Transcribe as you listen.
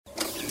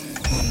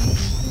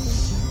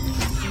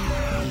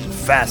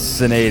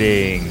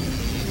fascinating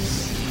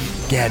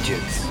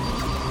gadgets,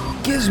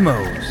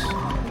 gizmos,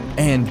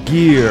 and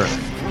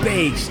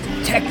gear-based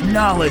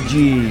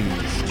technologies.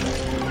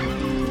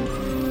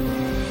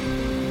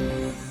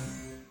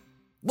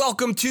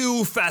 Welcome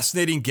to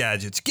Fascinating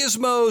Gadgets,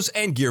 Gizmos,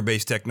 and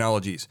Gear-Based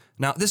Technologies.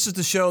 Now, this is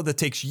the show that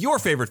takes your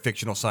favorite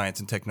fictional science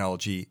and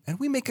technology, and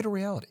we make it a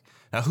reality.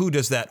 Now, who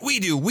does that? We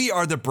do. We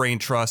are the Brain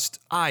Trust.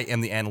 I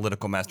am the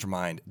analytical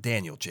mastermind,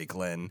 Daniel J.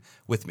 Glenn.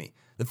 With me,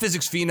 the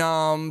physics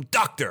phenom,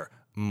 Dr.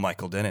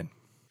 Michael Dennin.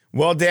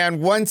 Well,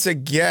 Dan, once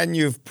again,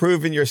 you've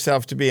proven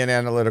yourself to be an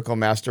analytical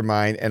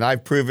mastermind, and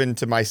I've proven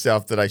to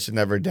myself that I should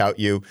never doubt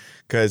you,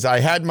 because I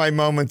had my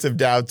moments of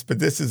doubts, but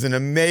this is an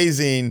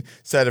amazing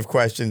set of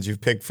questions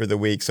you've picked for the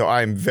week, so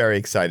I'm very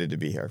excited to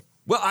be here.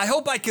 Well, I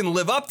hope I can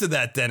live up to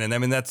that, Dennin. I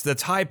mean,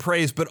 that's high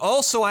praise, but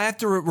also I have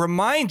to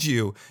remind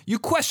you, you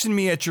question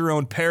me at your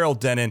own peril,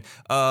 Dennin.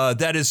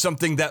 That is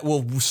something that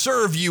will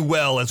serve you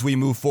well as we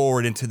move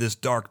forward into this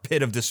dark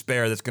pit of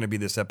despair that's going to be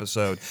this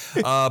episode.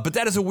 But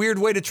that is a weird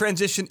way to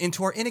transition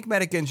into our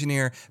enigmatic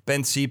engineer,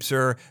 Ben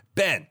Siepser.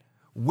 Ben,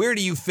 where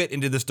do you fit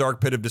into this dark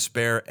pit of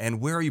despair,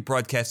 and where are you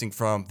broadcasting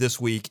from this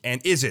week,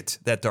 and is it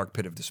that dark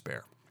pit of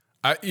despair?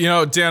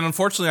 Dan,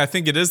 unfortunately, I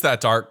think it is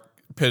that dark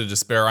pit of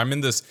despair. I'm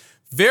in this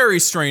very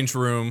strange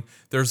room.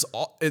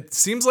 It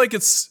seems like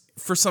it's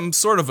for some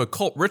sort of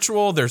occult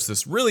ritual. There's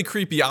this really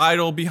creepy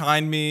idol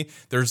behind me.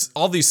 There's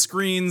all these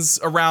screens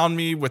around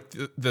me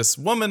with this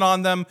woman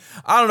on them.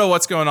 I don't know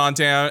what's going on,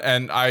 Dan,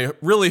 and I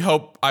really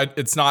hope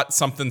it's not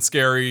something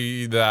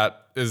scary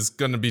that is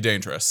going to be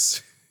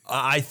dangerous.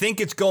 I think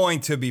it's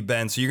going to be,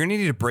 Ben, so you're going to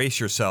need to brace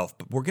yourself,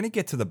 but we're going to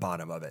get to the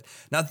bottom of it.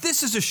 Now,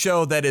 this is a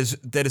show that is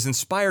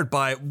inspired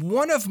by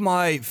one of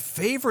my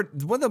favorite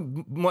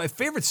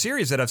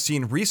series that I've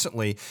seen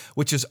recently,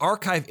 which is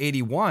Archive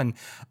 81,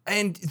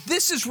 and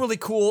this is really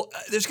cool.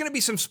 There's going to be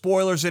some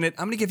spoilers in it.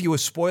 I'm going to give you a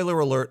spoiler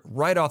alert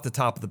right off the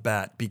top of the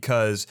bat,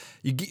 because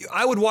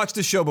I would watch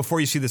the show before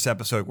you see this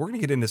episode. We're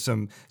going to get into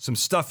some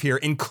stuff here,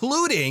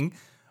 including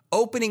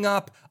opening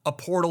up a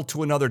portal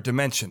to another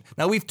dimension.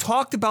 Now, we've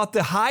talked about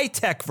the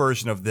high-tech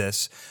version of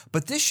this,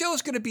 but this show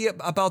is going to be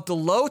about the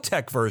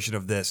low-tech version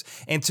of this.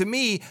 And to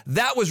me,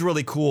 that was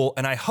really cool,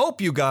 and I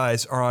hope you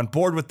guys are on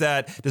board with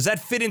that. Does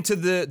that fit into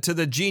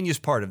the genius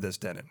part of this,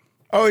 Dennin?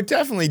 Oh, it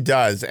definitely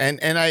does. And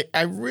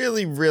I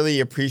really, really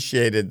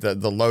appreciated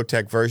the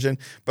low-tech version.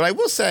 But I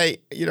will say,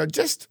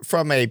 just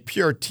from a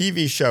pure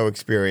TV show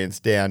experience,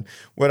 Dan,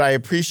 what I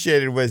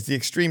appreciated was the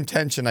extreme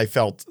tension I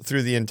felt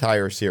through the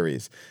entire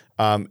series.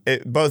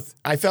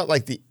 I felt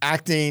like the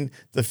acting,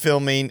 the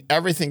filming,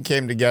 everything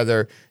came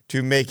together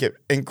to make it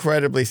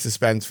incredibly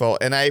suspenseful.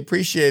 And I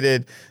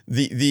appreciated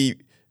this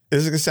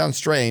is going to sound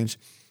strange,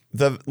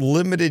 the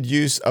limited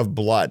use of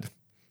blood.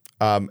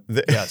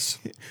 Yes.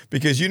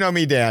 Because you know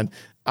me, Dan,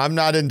 I'm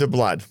not into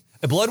blood.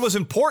 Blood was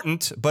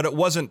important, but it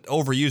wasn't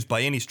overused by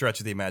any stretch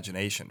of the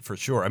imagination, for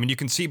sure. I mean, you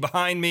can see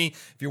behind me,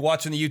 if you're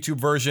watching the YouTube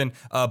version,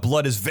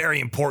 blood is very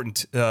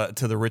important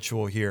to the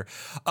ritual here.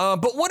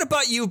 But what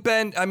about you,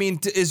 Ben? I mean,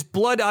 is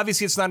blood,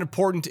 obviously it's not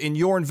important in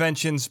your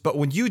inventions, but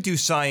when you do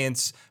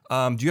science,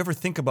 do you ever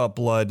think about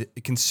blood,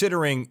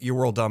 considering your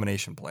world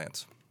domination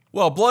plans?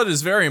 Well, blood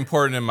is very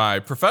important in my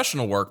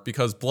professional work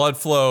because blood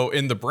flow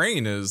in the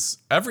brain is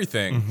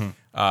everything.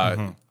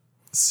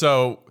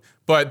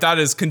 But that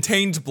is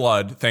contained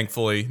blood,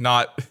 thankfully,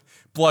 not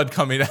blood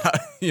coming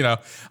out.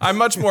 I'm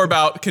much more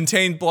about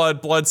contained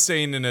blood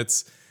staying in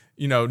its,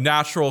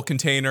 natural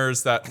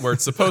containers where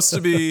it's supposed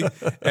to be,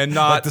 and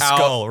not like the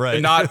skull, right?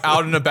 And not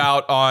out and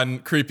about on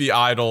creepy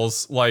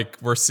idols like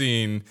we're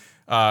seeing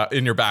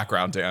in your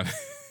background, Dan.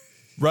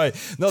 Right.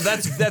 No,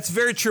 that's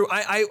very true.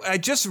 I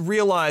just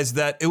realized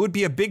that it would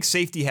be a big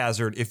safety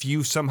hazard if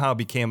you somehow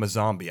became a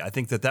zombie. I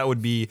think that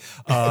would be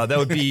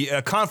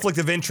a conflict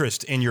of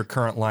interest in your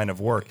current line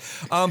of work.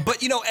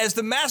 But as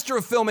the master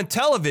of film and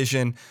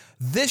television,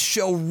 this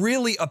show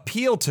really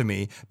appealed to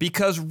me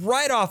because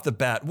right off the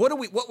bat,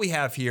 what we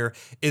have here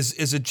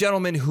is a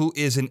gentleman who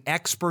is an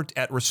expert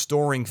at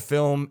restoring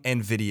film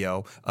and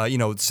video,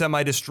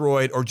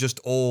 semi-destroyed or just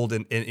old,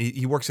 and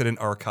he works at an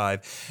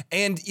archive,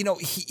 and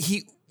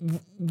he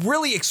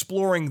really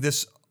exploring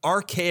this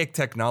archaic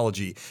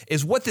technology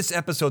is what this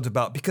episode's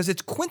about, because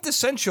it's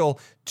quintessential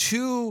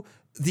to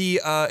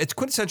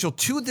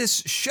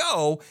this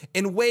show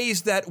in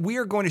ways that we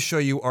are going to show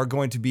you are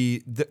going to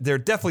be, they're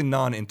definitely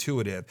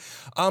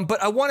non-intuitive.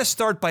 But I want to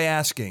start by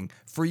asking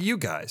for you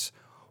guys,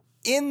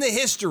 in the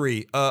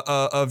history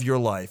of your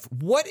life,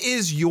 what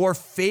is your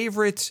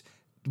favorite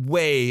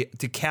way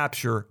to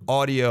capture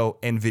audio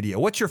and video?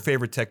 What's your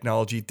favorite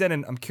technology?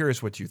 Dennin, I'm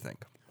curious what you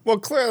think. Well,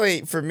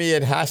 clearly, for me,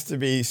 it has to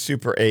be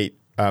Super 8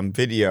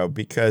 video,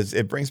 because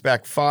it brings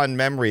back fond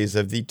memories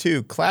of the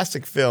two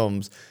classic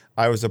films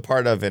I was a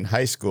part of in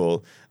high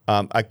school,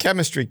 A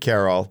Chemistry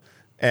Carol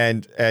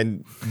and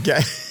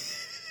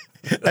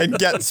and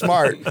Get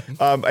Smart,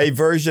 a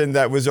version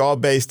that was all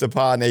based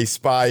upon a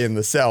spy in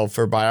the cell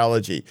for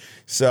biology.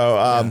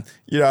 So,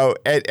 you know,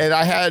 and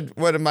I had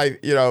one of my,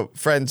 you know,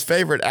 friend's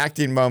favorite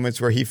acting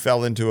moments where he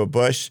fell into a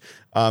bush.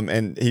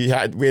 And we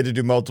had to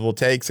do multiple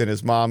takes, and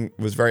his mom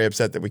was very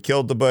upset that we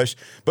killed the bush.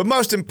 But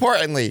most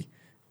importantly,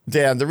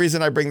 Dan, the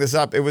reason I bring this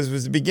up, it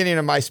was the beginning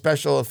of my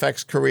special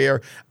effects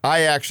career.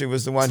 I actually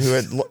was the one who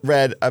had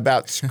read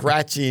about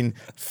scratching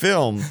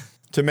film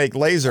to make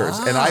lasers.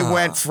 And I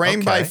went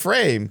frame by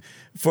frame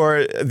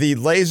for the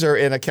laser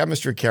in A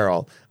Chemistry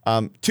Carol.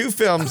 2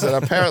 films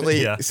that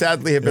apparently,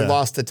 sadly, have been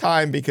lost to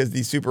time because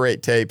these Super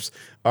 8 tapes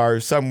are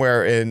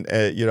somewhere in,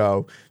 you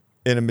know,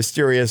 in a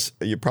mysterious,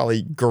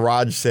 probably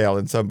garage sale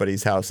in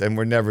somebody's house, and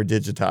were never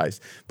digitized.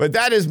 But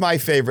that is my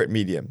favorite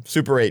medium,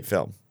 Super 8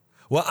 film.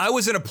 Well, I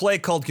was in a play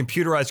called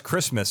Computerized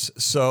Christmas,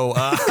 so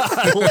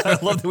I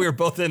love that we were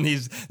both in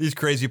these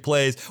crazy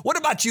plays. What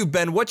about you,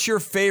 Ben? What's your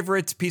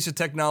favorite piece of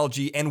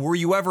technology, and were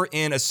you ever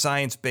in a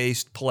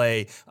science-based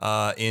play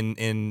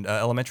in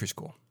elementary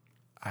school?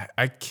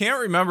 I can't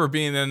remember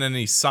being in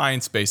any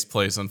science-based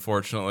plays,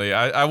 unfortunately.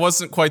 I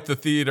wasn't quite the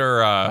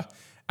theater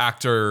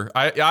actor.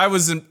 I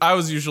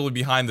was usually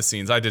behind the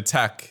scenes. I did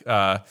tech,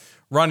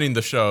 running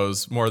the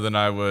shows more than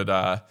I would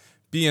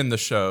be in the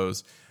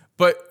shows.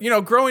 But, you know,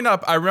 growing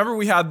up, I remember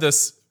we had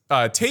this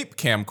tape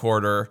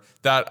camcorder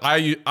that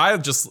I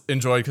just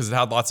enjoyed because it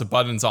had lots of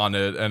buttons on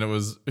it, and it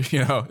was,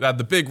 you know, it had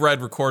the big red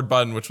record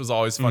button, which was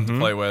always fun to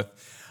play with.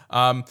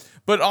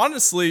 But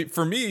honestly,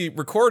 for me,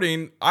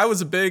 recording, I was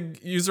a big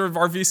user of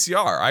our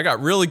VCR. I got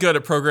really good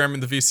at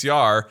programming the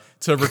VCR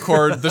to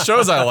record the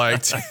shows I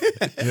liked.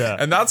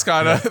 And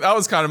that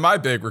was kind of my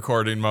big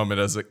recording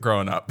moment as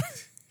growing up.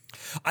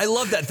 I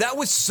love that. That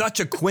was such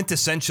a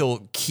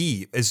quintessential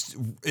key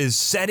is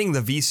setting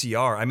the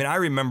VCR. I mean, I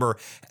remember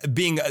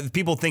being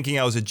people thinking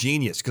I was a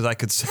genius because I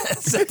could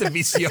set the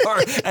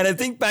VCR. And I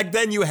think back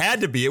then you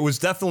had to be. It was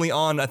definitely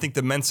on, I think,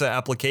 the Mensa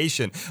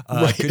application.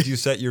 Could you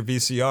set your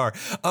VCR?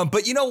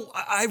 But, you know,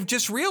 I've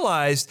just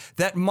realized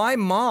that my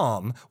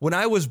mom, when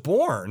I was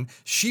born,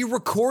 she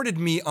recorded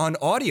me on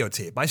audio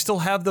tape. I still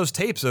have those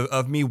tapes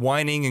of me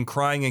whining and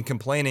crying and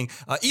complaining.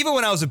 Even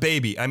when I was a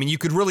baby. I mean, you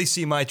could really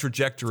see my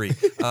trajectory.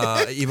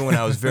 Even when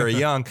I was very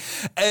young.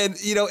 And,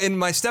 you know, and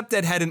my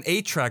stepdad had an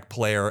 8-track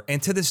player,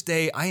 and to this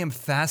day, I am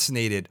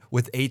fascinated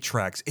with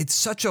 8-tracks. It's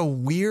such a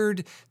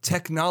weird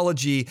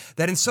technology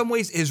that in some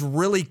ways is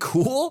really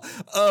cool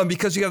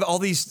because you have all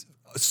these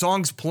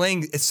songs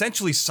playing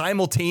essentially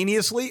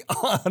simultaneously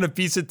on a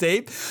piece of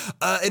tape,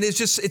 and it's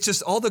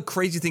just all the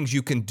crazy things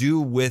you can do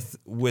with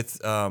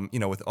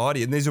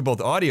audio. And these are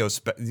both audio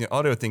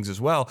things as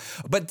well.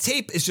 But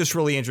tape is just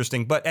really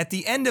interesting. But at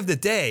the end of the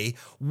day,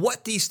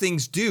 what these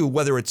things do,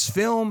 whether it's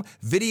film,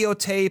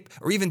 videotape,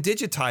 or even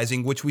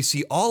digitizing, which we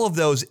see all of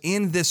those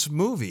in this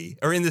movie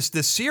or in this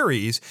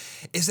series,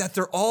 is that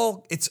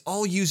it's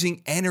all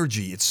using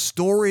energy. It's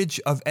storage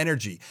of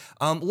energy.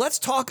 Let's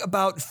talk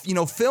about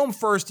film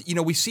first.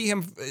 We see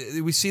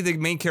the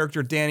main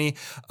character, Danny,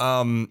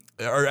 or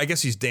I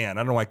guess he's Dan. I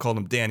don't know why I called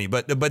him Danny,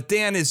 but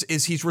Dan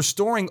is he's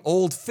restoring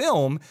old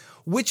film,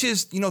 which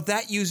is,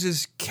 that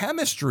uses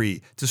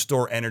chemistry to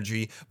store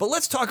energy. But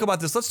let's talk about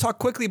this. Let's talk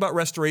quickly about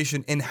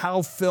restoration and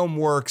how film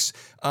works.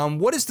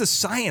 What is the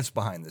science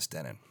behind this,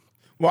 Denon?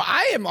 Well,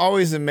 I am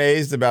always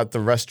amazed about the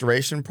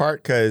restoration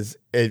part because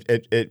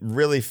it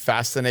really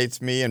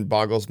fascinates me and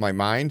boggles my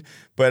mind.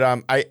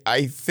 But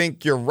I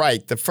think you're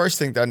right. The first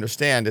thing to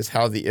understand is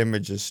how the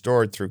image is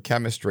stored through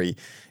chemistry.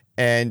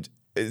 And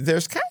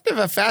there's kind of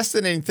a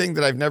fascinating thing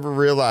that I've never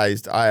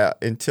realized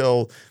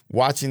until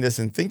watching this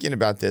and thinking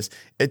about this.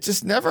 It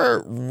just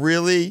never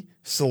really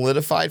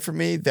solidified for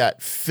me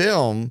that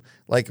film,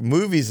 like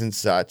movies and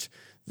such,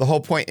 the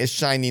whole point is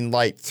shining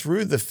light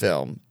through the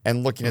film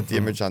and looking at the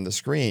image on the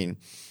screen,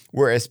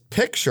 whereas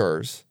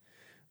pictures,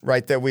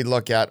 right, that we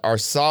look at are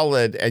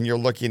solid and you're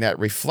looking at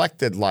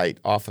reflected light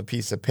off a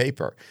piece of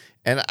paper.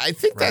 And I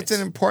think that's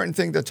an important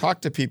thing to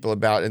talk to people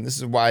about. And this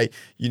is why,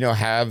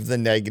 have the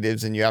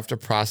negatives and you have to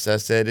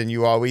process it. And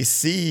you always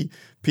see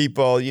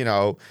people,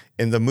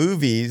 in the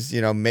movies,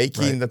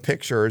 making the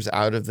pictures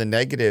out of the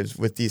negatives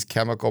with these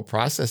chemical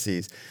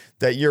processes,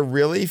 that you're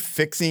really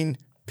fixing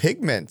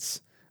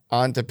pigments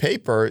onto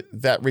paper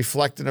that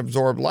reflect and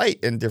absorb light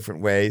in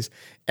different ways.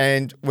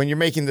 And when you're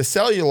making the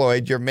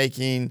celluloid, you're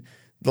making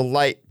the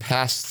light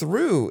pass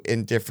through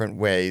in different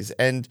ways.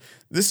 And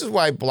this is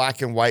why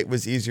black and white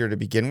was easier to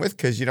begin with,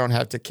 because you don't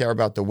have to care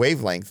about the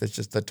wavelength. It's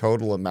just the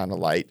total amount of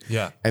light.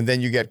 Yeah. And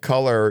then you get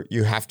color,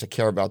 you have to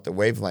care about the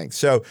wavelength.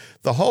 So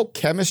the whole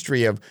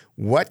chemistry of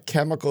what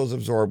chemicals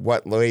absorb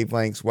what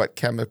wavelengths, what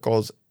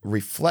chemicals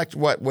reflect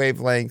what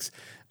wavelengths,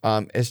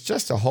 it's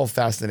just a whole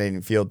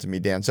fascinating field to me,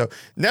 Dan. So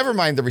never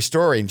mind the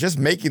restoring, just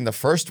making the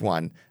first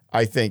one,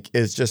 I think,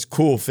 is just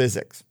cool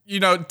physics.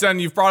 Dan,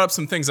 you've brought up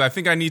some things. I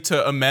think I need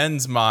to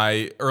amend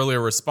my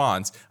earlier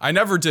response. I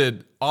never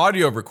did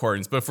audio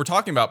recordings, but if we're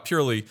talking about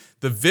purely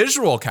the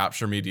visual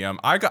capture medium,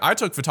 I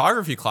took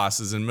photography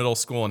classes in middle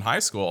school and high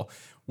school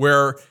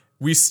where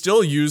we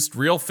still used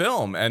real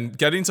film, and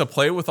getting to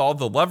play with all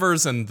the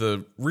levers and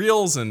the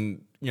reels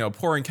and,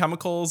 pouring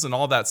chemicals and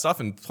all that stuff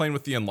and playing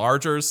with the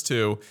enlargers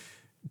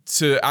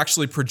to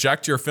actually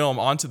project your film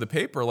onto the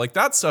paper. Like,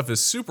 that stuff is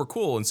super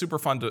cool and super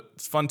fun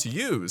to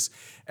use.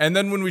 And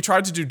then when we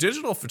tried to do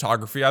digital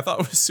photography, I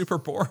thought it was super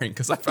boring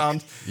because I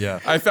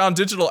found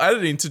digital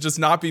editing to just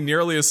not be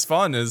nearly as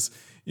fun as,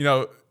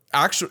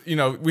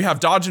 actually, we have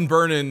dodge and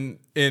burn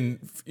in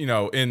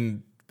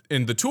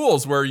the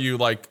tools where you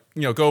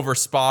go over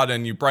spot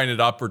and you brighten it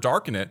up or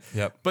darken it.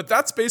 Yep. But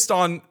that's based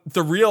on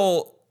the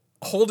real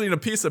holding a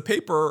piece of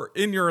paper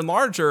in your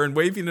enlarger and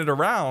waving it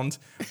around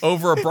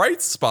over a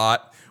bright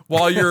spot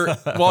while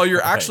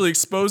you're actually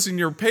exposing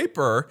your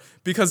paper,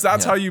 because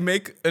that's how you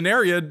make an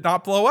area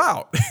not blow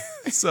out.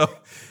 So,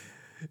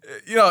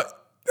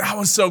 that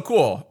was so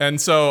cool.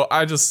 And so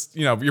I just,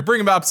 you're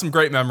bringing back some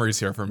great memories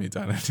here for me,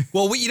 Dennis.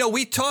 Well,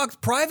 we talked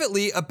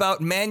privately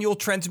about manual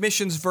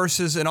transmissions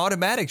versus an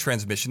automatic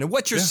transmission. And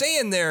what you're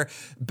saying there,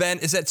 Ben,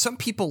 is that some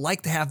people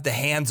like to have the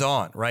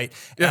hands-on, right?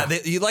 Yeah.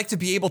 You like to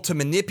be able to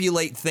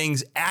manipulate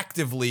things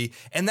actively.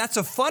 And that's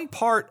a fun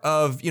part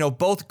of,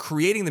 both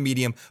creating the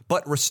medium,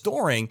 but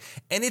restoring.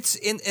 And it's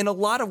in a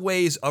lot of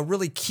ways a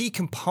really key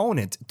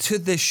component to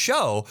this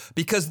show,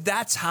 because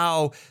that's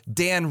how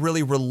Dan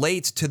really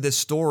relates to this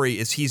story.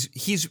 Is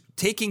he's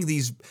taking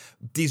these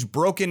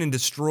broken and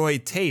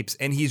destroyed tapes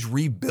and he's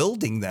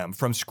rebuilding them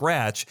from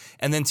scratch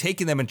and then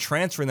taking them and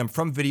transferring them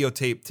from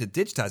videotape to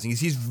digitizing.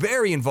 He's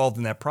very involved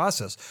in that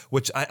process,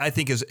 which I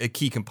think is a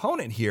key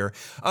component here.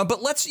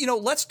 But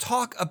let's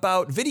talk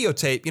about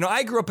videotape.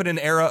 I grew up in an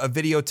era of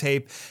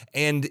videotape,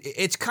 and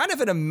it's kind of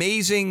an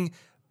amazing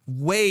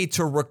way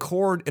to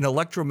record an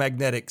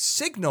electromagnetic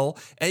signal.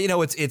 And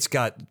it's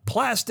got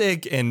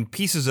plastic and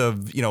pieces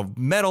of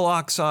metal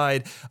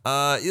oxide.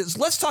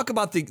 Let's talk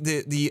about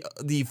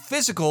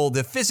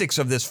the physics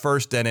of this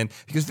first, Denon,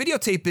 because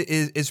videotape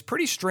is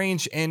pretty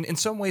strange and in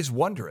some ways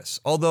wondrous,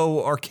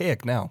 although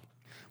archaic now.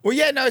 Well,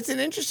 yeah, no, it's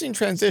an interesting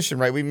transition,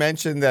 right? We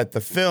mentioned that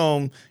the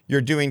film,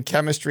 you're doing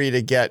chemistry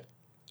to get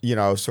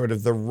sort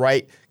of the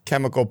right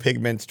chemical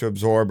pigments to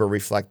absorb or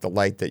reflect the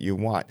light that you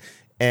want.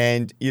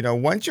 And,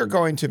 once you're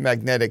going to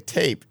magnetic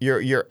tape,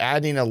 you're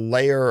adding a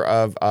layer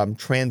of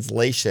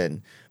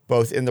translation,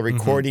 both in the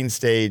recording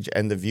stage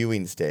and the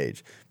viewing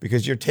stage,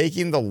 because you're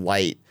taking the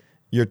light,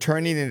 you're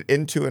turning it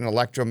into an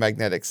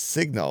electromagnetic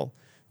signal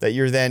that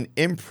you're then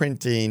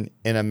imprinting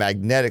in a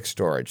magnetic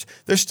storage.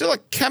 There's still a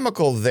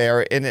chemical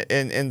there in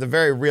the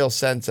very real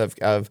sense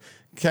of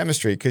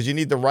chemistry, because you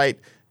need the right,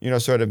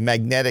 sort of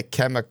magnetic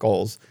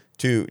chemicals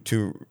to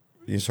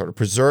sort of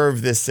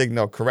preserve this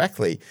signal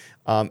correctly.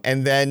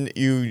 And then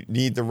you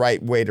need the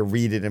right way to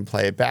read it and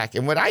play it back.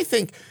 And what I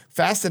think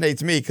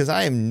fascinates me, because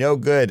I am no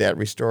good at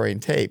restoring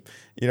tape,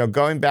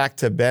 going back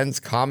to Ben's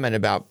comment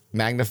about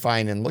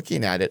magnifying and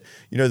looking at it,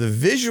 the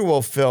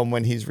visual film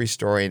when he's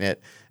restoring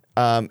it,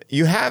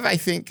 you have, I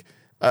think,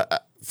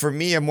 for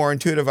me, a more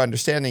intuitive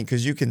understanding,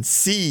 because you can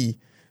see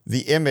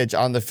the image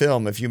on the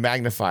film if you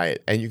magnify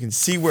it, and you can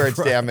see where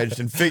it's damaged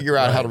and figure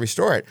out how to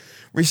restore it.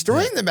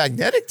 Restoring the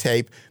magnetic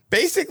tape,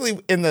 basically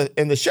in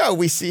the show,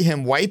 we see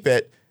him wipe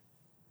it,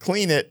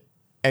 clean it,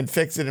 and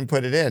fix it and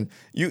put it in.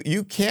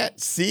 You can't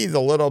see the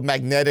little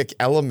magnetic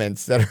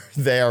elements that are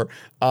there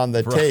on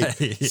the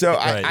tape. So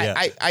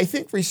I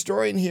think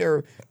restoring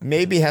here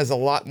maybe has a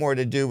lot more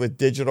to do with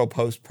digital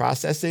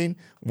post-processing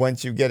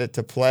once you get it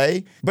to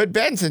play. But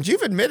Ben, since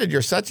you've admitted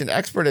you're such an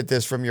expert at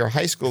this from your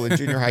high school and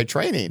junior high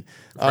training,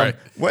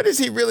 what is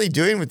he really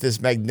doing with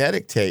this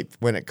magnetic tape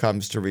when it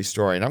comes to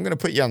restoring? I'm going to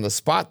put you on the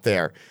spot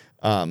there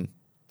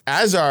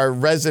as our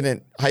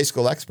resident high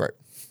school expert.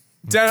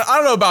 Dan, I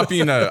don't know about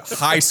being a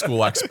high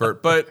school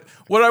expert, but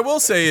what I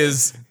will say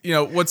is,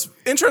 what's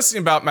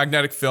interesting about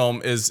magnetic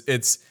film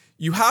is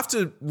you have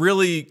to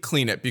really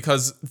clean it,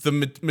 because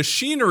the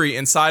machinery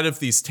inside of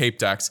these tape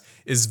decks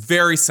is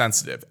very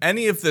sensitive.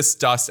 Any of this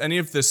dust, any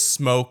of this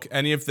smoke,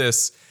 any of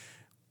this,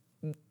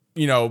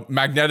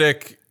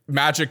 magnetic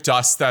magic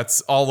dust that's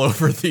all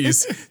over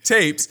these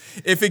tapes,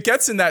 if it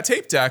gets in that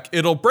tape deck,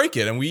 it'll break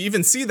it. And we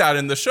even see that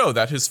in the show,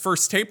 that his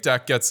first tape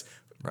deck gets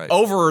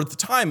over the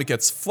time, it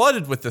gets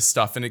flooded with this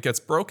stuff and it gets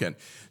broken.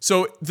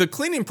 So the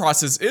cleaning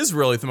process is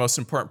really the most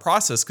important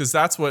process, because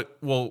that's what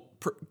will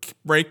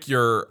break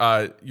your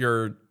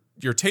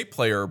tape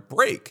player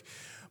break.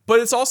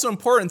 But it's also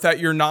important that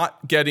you're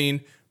not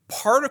getting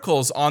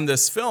particles on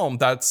this film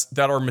that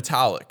are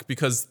metallic,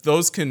 because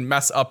those can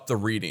mess up the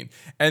reading.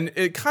 And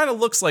it kind of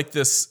looks like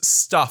this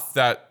stuff,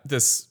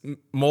 this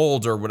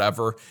mold or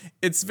whatever,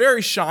 it's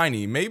very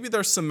shiny. Maybe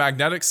there's some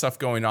magnetic stuff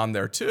going on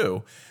there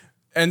too.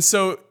 And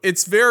so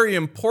it's very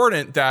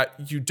important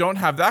that you don't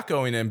have that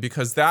going in,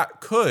 because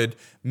that could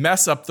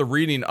mess up the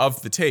reading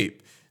of the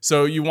tape.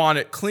 So you want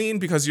it clean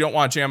because you don't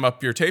want to jam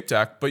up your tape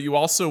deck, but you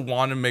also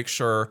want to make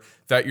sure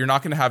that you're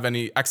not going to have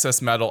any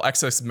excess metal,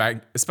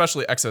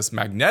 especially excess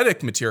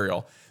magnetic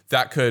material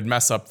that could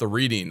mess up the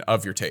reading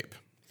of your tape.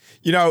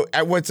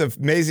 What's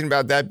amazing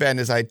about that, Ben,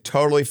 is I'd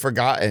totally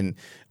forgotten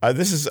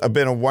This has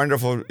been a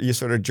wonderful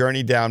sort of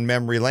journey down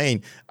memory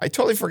lane. I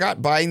totally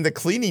forgot buying the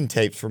cleaning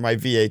tapes for my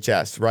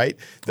VHS, right?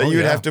 That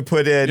you'd have to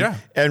put in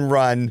and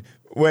run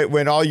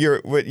when all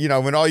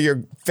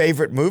your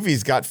favorite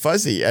movies got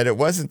fuzzy, and it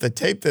wasn't the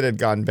tape that had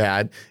gone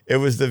bad, it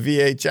was the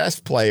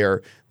VHS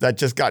player that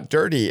just got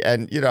dirty,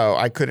 and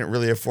I couldn't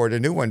really afford a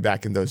new one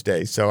back in those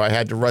days, so I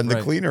had to run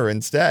the cleaner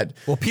instead.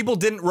 Well, people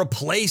didn't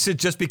replace it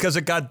just because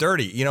it got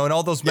dirty, and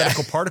all those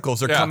medical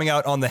particles are coming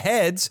out on the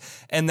heads,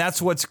 and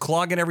that's what's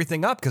clogging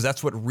everything up because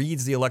that's what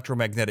reads the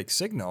electromagnetic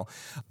signal.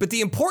 But the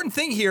important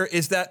thing here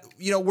is that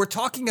we're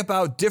talking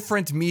about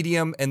different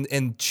medium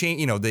and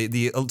change,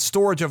 the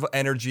storage of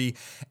energy,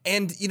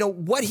 and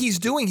what he's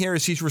doing here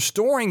is he's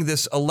restoring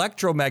this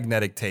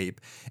electromagnetic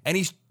tape and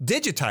he's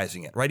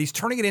digitizing it, right? He's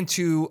turning it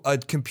into a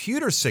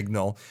computer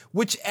signal,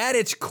 which at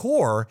its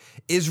core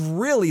is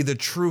really the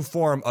true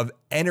form of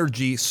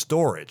energy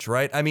storage,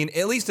 right? I mean,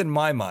 at least in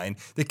my mind,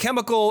 the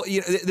chemical,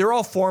 they're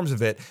all forms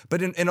of it,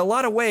 but in a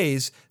lot of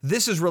ways,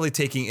 this is really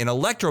taking an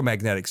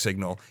electromagnetic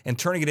signal and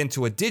turning it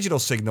into a digital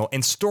signal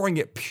and storing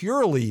it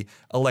purely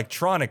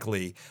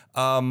electronically.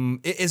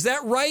 Is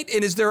that right?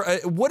 And is there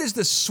what is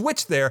the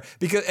switch there?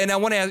 Because, and I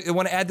want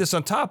to add this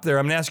on top there.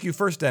 I'm going to ask you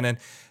first, Denon.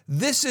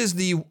 This is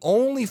the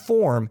only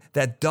form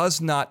that does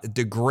not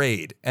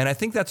degrade, and I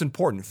think that's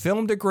important.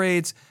 Film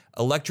degrades,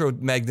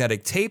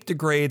 electromagnetic tape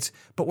degrades,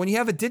 but when you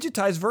have a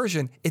digitized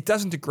version, it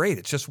doesn't degrade.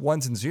 It's just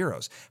ones and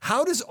zeros.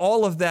 How does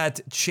all of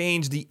that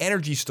change the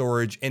energy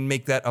storage and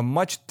make that a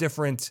much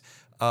different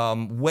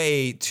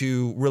way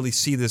to really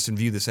see this and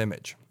view this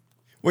image?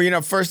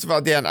 Well, first of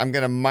all, Dan, I'm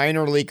going to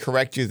minorly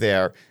correct you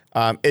there.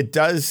 It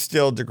does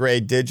still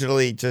degrade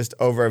digitally, just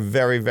over a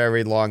very,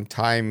 very long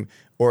time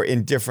or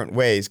in different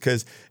ways,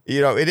 because,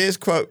 it is,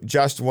 quote,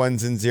 just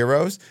ones and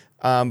zeros.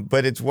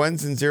 But it's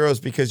ones and zeros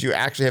because you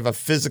actually have a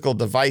physical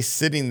device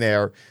sitting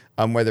there,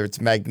 whether it's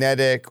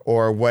magnetic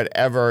or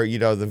whatever,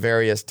 the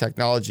various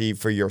technology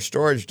for your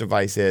storage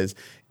device is.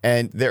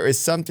 And there is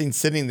something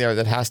sitting there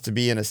that has to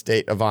be in a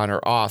state of on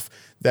or off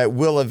that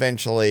will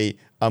eventually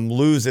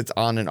lose its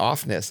on and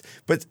offness.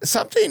 But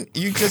something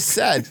you just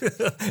said,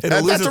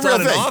 it'll lose its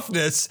on and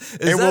offness.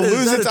 It will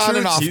lose its on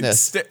and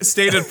offness.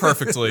 Stated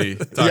perfectly,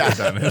 Dr.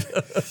 Denon.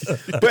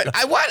 But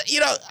I want,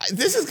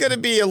 this is going to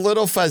be a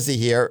little fuzzy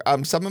here.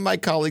 Some of my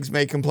colleagues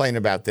may complain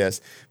about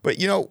this, but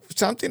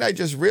something I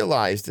just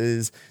realized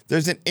is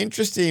there's an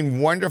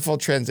interesting, wonderful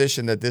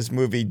transition that this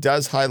movie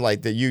does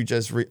highlight that you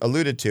just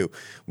alluded to.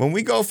 When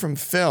we go from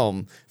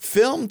film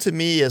to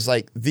me is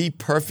like the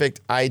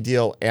perfect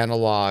ideal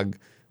analog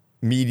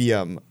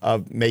medium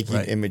of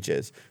making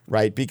images,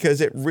 right?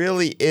 Because it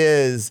really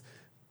is,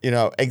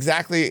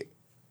 exactly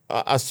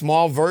a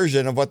small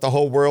version of what the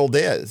whole world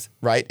is,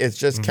 right? It's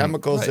just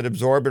chemicals that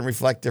absorb and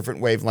reflect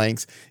different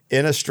wavelengths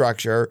in a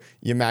structure.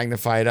 You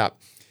magnify it up.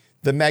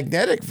 The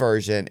magnetic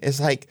version is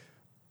like,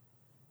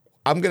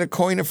 I'm going to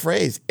coin a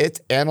phrase.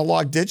 It's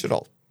analog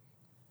digital,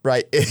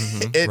 right? It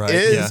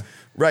is. Yeah.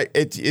 Right.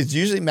 It's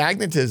usually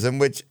magnetism,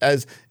 which,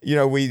 as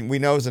we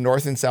know, is a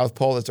north and south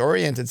pole that's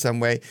oriented some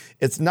way.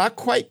 It's not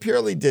quite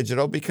purely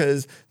digital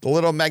because the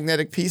little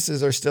magnetic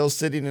pieces are still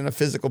sitting in a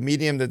physical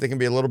medium that they can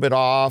be a little bit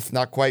off,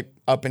 not quite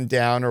up and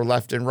down or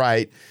left and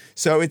right.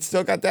 So it's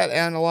still got that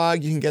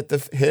analog. You can get the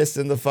hiss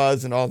and the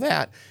fuzz and all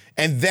that.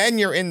 And then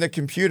you're in the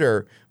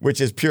computer, which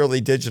is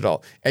purely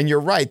digital. And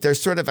you're right.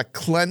 There's sort of a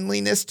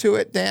cleanliness to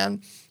it,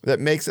 Dan, that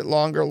makes it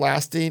longer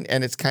lasting.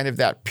 And it's kind of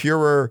that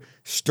purer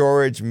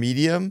storage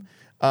medium.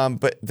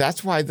 But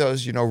that's why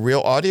those,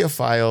 real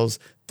audiophiles,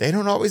 they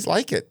don't always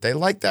like it. They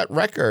like that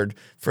record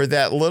for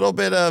that little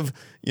bit of,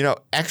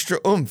 extra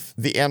oomph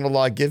the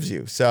analog gives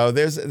you. So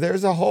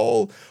there's a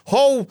whole,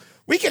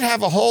 we could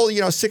have a whole,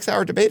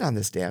 6-hour debate on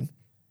this, Dan.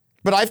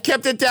 But I've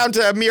kept it down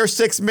to a mere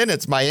 6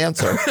 minutes, my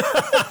answer.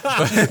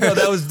 No,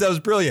 that was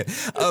brilliant.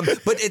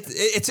 But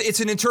it's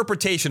an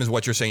interpretation is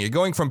what you're saying. You're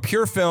going from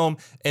pure film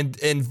and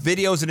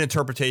video is an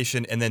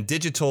interpretation, and then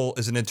digital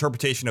is an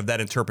interpretation of that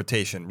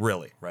interpretation,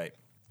 really, right?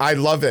 I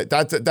love it.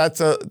 That's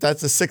a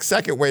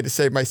 6-second way to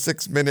say my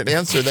 6-minute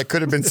answer that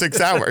could have been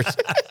 6 hours.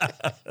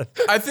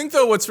 I think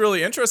though what's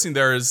really interesting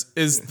there is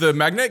the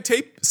magnetic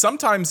tape.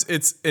 Sometimes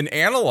it's an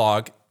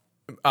analog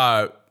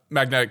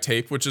magnetic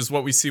tape, which is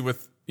what we see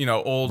with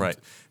old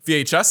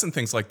VHS and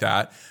things like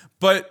that.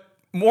 But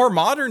more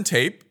modern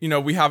tape,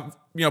 we have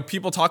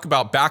people talk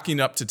about backing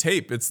up to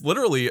tape. It's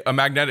literally a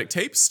magnetic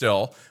tape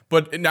still,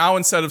 but now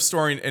instead of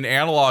storing an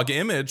analog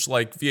image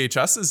like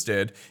VHSs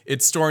did,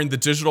 it's storing the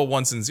digital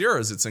ones and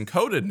zeros. It's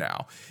encoded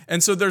now.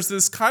 And so there's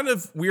this kind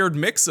of weird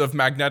mix of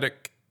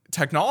magnetic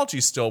technology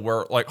still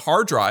where like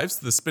hard drives,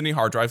 the spinning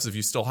hard drives, if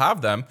you still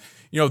have them,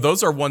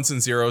 those are ones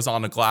and zeros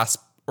on a glass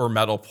or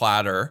metal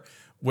platter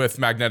with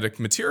magnetic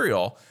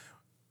material.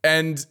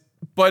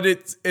 But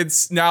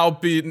it's now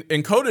been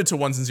encoded to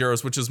ones and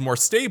zeros, which is more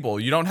stable.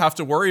 You don't have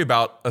to worry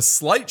about a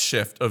slight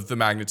shift of the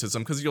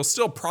magnetism because you'll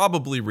still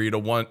probably read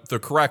the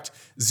correct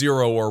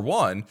 0 or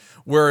 1.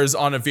 Whereas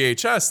on a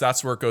VHS,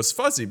 that's where it goes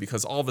fuzzy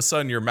because all of a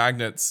sudden your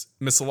magnets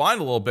misalign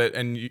a little bit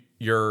and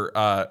your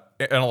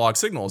analog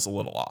signal is a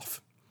little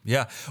off.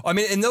 Yeah. I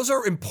mean, and those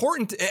are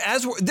important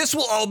this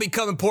will all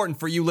become important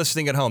for you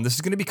listening at home. This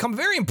is going to become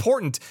very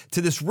important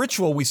to this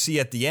ritual we see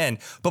at the end.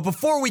 But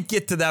before we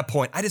get to that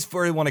point, I just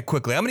very want to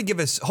quickly, I'm going to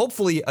give us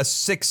hopefully a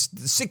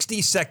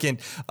 60-second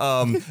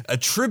a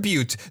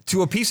tribute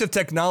to a piece of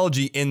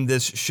technology in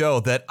this show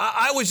that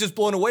I was just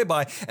blown away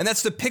by. And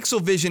that's the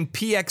Pixelvision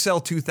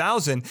PXL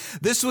 2000.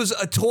 This was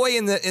a toy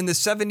in the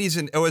 70s,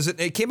 and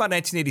it came out in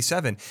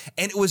 1987.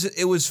 And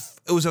it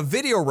was a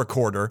video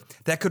recorder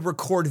that could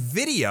record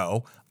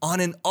video on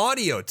an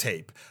audio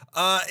tape.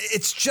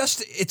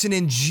 It's an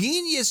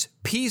ingenious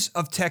piece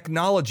of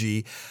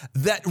technology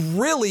that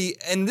really,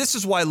 and this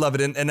is why I love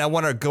it, and I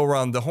want to go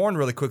around the horn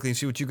really quickly and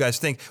see what you guys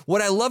think.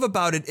 What I love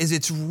about it is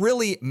it's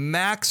really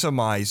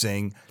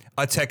maximizing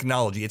a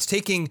technology.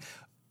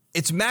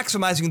 It's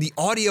maximizing the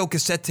audio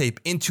cassette tape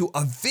into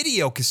a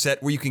video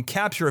cassette where you can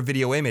capture a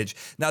video image.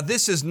 Now,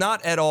 this is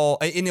not at all,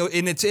 and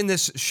it's in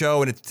this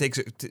show, and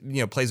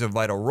it plays a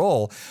vital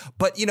role.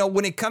 But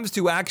when it comes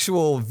to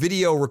actual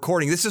video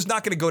recording, this is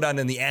not going to go down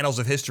in the annals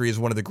of history as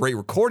one of the great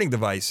recording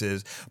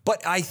devices.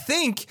 But I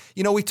think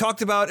we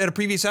talked about at a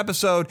previous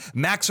episode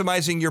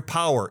maximizing your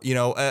power.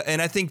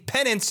 And I think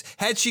Penance,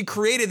 had she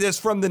created this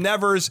from the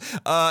nevers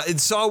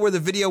and saw where the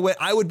video went,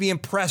 I would be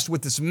impressed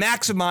with this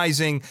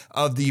maximizing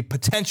of the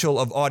potential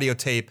of audio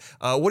tape.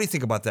 What do you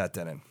think about that,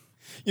 Denon?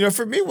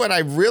 For me, what I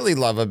really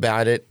love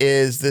about it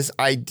is this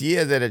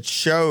idea that it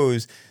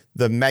shows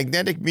the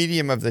magnetic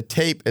medium of the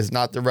tape is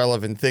not the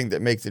relevant thing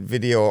that makes it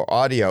video or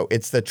audio.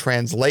 It's the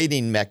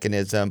translating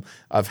mechanism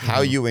of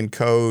how you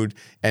encode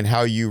and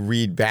how you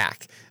read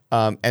back.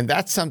 And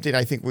that's something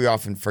I think we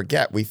often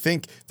forget. We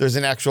think there's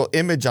an actual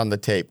image on the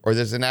tape or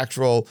there's an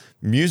actual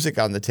music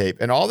on the tape.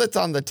 And all that's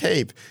on the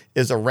tape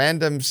is a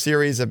random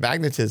series of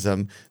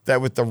magnetism that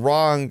with the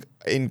wrong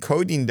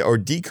encoding or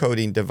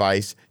decoding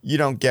device, you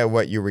don't get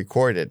what you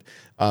recorded.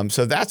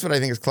 So that's what I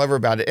think is clever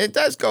about it. It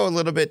does go a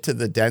little bit to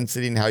the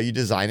density and how you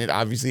design it.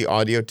 Obviously,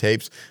 audio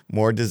tapes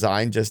more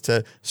designed just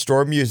to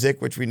store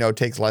music, which we know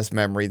takes less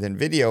memory than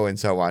video and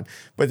so on.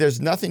 But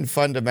there's nothing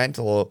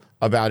fundamental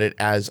about it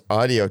as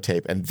audio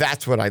tape. And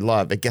that's what I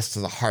love. It gets to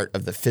the heart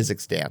of the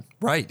physics, Dan.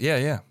 Right.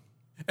 Yeah.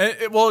 And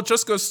it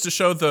just goes to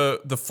show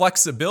the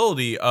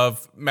flexibility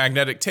of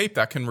magnetic tape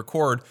that can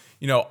record,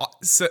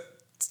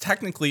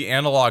 technically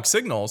analog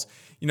signals.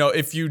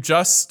 If you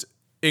just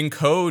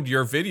encode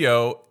your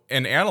video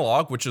in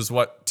analog, which is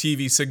what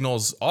TV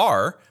signals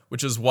are,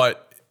 which is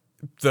what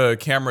the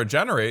camera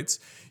generates,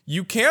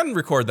 you can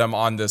record them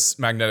on this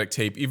magnetic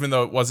tape, even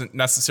though it wasn't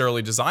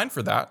necessarily designed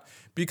for that,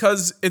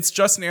 because it's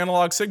just an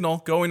analog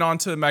signal going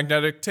onto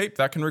magnetic tape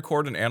that can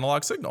record an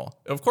analog signal.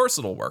 Of course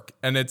it'll work.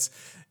 And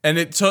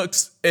it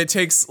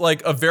takes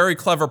like a very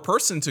clever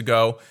person to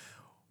go,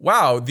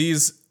 wow,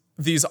 these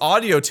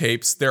audio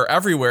tapes, they're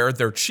everywhere,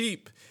 they're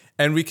cheap,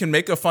 and we can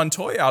make a fun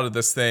toy out of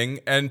this thing,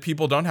 and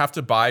people don't have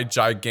to buy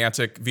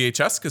gigantic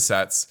VHS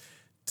cassettes.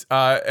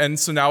 And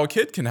so now a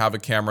kid can have a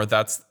camera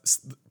that's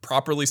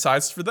properly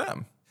sized for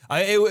them.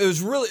 I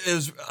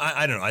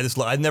don't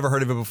know. I'd never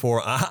heard of it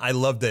before. I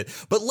loved it.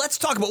 But let's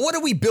talk about, what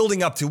are we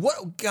building up to? What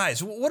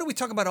are we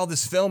talking about all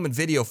this film and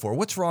video for?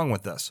 What's wrong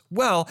with us?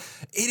 Well,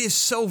 it is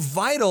so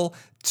vital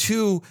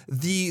to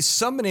the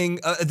summoning,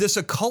 this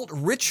occult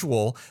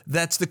ritual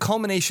that's the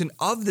culmination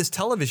of this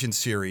television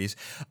series.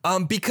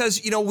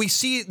 Because, we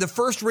see the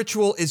first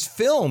ritual is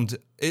filmed.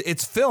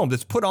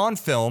 It's put on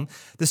film.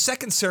 The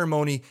second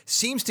ceremony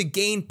seems to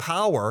gain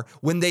power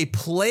when they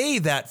play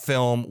that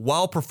film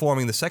while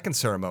performing the second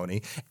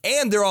ceremony,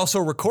 and they're also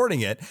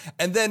recording it.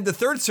 And then the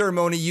third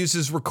ceremony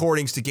uses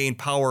recordings to gain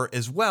power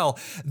as well.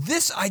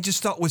 This I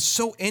just thought was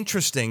so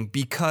interesting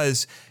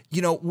because,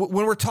 when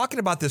we're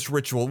talking about this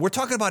ritual, we're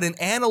talking about an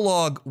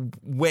analog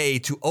way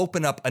to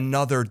open up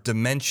another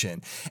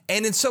dimension.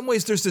 And in some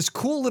ways, there's this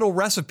cool little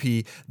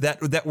recipe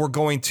that we're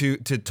going to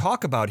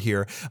talk about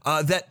here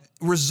that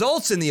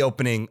results in the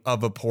opening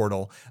of a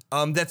portal.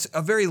 That's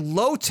a very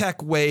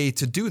low-tech way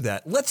to do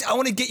that. I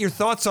want to get your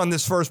thoughts on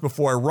this first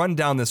before I run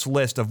down this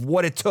list of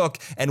what it took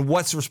and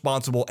what's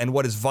responsible and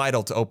what is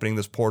vital to opening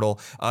this portal.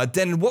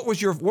 Denon, what were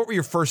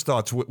your first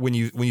thoughts when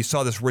you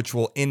saw this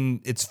ritual in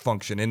its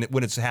function and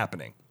when it's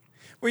happening?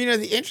 Well,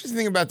 the interesting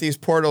thing about these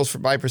portals,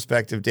 from my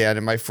perspective, Dan,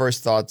 and my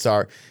first thoughts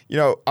are,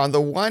 on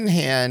the one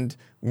hand,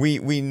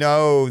 we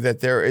know that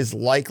there is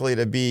likely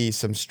to be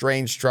some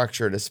strange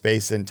structure to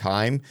space and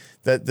time,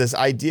 that this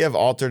idea of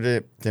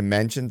alternate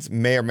dimensions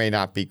may or may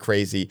not be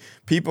crazy.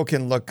 People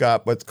can look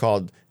up what's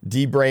called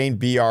D-brane,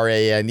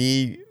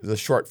 B-R-A-N-E, the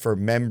short for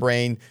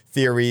membrane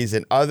theories,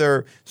 and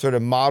other sort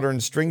of modern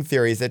string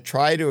theories that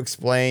try to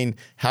explain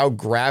how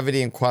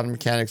gravity and quantum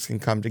mechanics can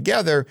come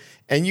together,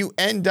 and you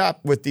end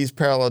up with these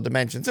parallel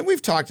dimensions. And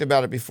we've talked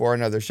about it before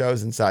in other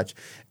shows and such.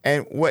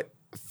 And what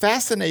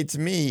fascinates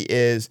me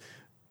is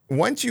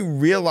once you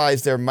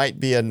realize there might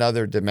be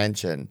another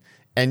dimension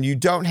and you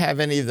don't have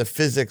any of the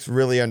physics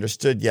really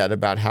understood yet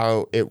about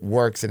how it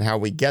works and how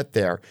we get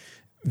there,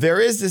 there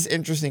is this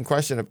interesting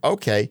question of,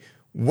 okay,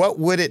 what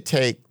would it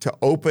take to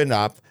open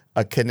up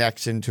a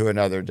connection to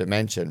another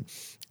dimension?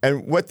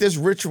 And what this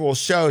ritual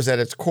shows at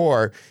its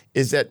core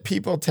is that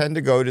people tend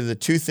to go to the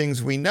two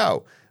things we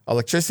know: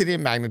 electricity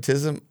and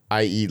magnetism,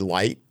 i.e.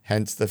 light,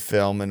 hence the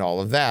film and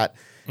all of that.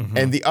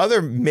 And the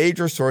other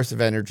major source of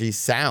energy,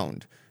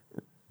 sound,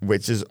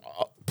 which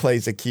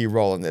plays a key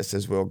role in this,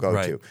 as we'll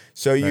go to.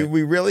 So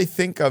we really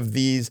think of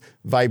these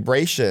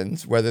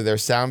vibrations, whether they're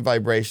sound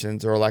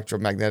vibrations or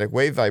electromagnetic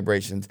wave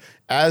vibrations,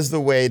 as the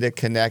way to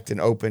connect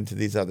and open to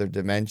these other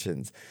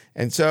dimensions.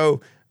 And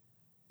so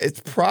it's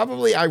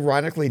probably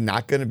ironically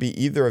not going to be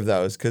either of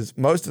those, because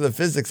most of the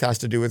physics has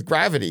to do with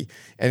gravity.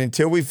 And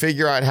until we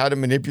figure out how to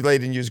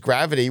manipulate and use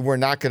gravity, we're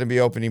not going to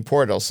be opening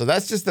portals. So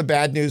that's just the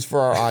bad news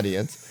for our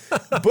audience.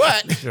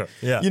 But,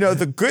 you know,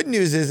 the good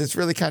news is it's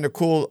really kind of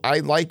cool. I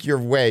like the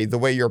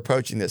way you're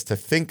approaching this, to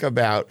think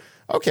about,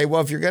 okay,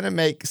 well, if you're going to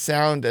make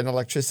sound and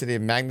electricity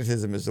and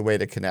magnetism as the way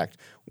to connect,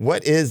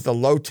 what is the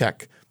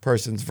low-tech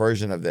person's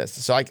version of this?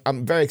 So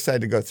I'm very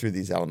excited to go through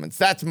these elements.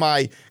 That's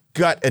my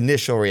gut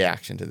initial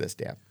reaction to this,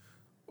 Dan.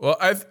 Well,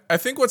 I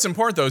think what's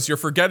important, though, is you're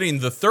forgetting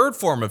the third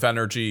form of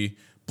energy,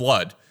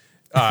 blood.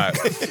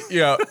 You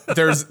know,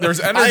 there's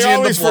energy in the blood. I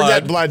always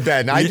forget blood,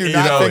 Ben. I do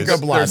not think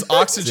of blood. There's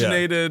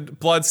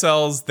oxygenated blood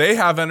cells. They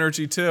have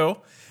energy too.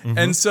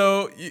 And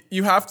so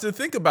you have to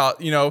think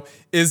about, you know,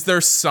 is there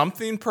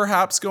something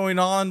perhaps going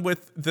on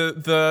with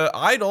the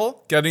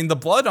idol getting the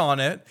blood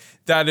on it,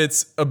 that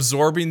it's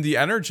absorbing the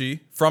energy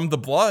from the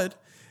blood,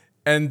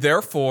 and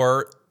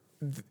therefore,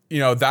 you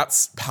know,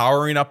 that's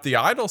powering up the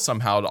idol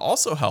somehow to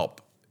also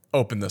help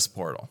open this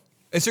portal.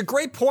 It's a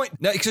great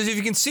point. Now, because if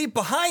you can see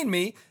behind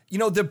me, you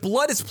know, the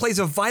blood plays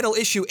a vital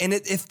issue. And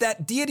if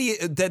that deity,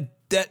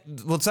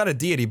 well, it's not a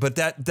deity, but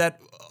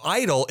that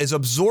idol is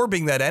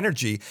absorbing that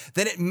energy,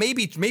 then it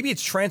maybe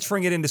it's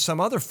transferring it into some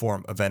other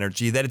form of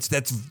energy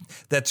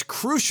that's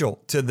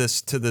crucial to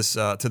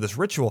this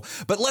ritual.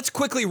 But let's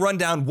quickly run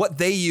down what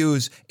they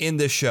use in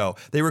this show.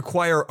 They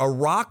require a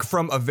rock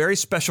from a very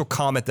special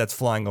comet that's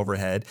flying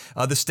overhead,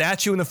 the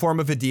statue in the form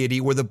of a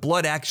deity where the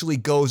blood actually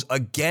goes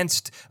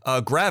against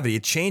gravity.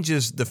 It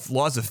changes the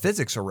laws of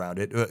physics around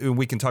it.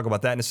 We can talk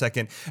about that in a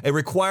second. It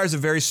requires a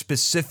very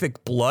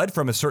specific blood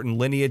from a certain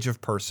lineage of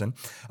person.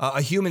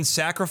 A human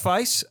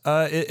sacrifice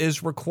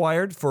is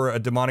required for a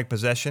demonic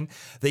possession.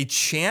 They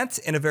chant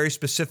in a very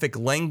specific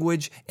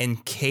language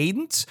and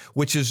cadence,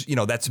 which is, you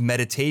know, that's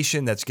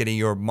meditation. That's getting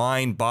your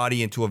mind,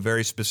 body into a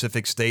very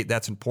specific state.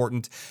 That's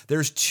important.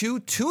 There's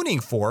 2 tuning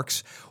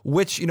forks,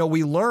 which, you know,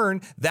 we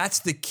learn that's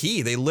the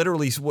key. They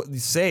literally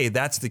say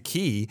that's the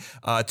key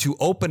to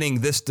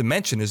opening this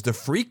dimension is the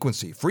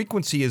frequency.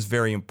 Frequency is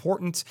very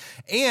important.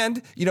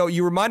 And, you know,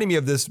 you reminded me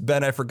of this,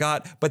 Ben, I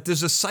forgot, but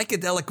there's a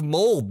psychedelic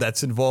mold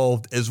that's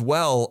involved as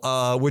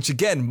well, which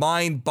again,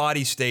 mind,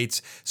 body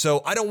states.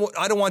 So I don't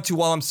want to,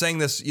 while I'm saying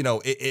this, you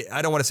know,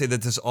 I don't want to say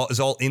that this is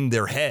all in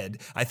their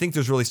head. I think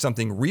there's really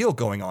something real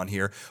going on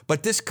here.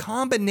 But this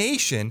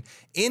combination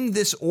in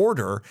this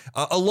order,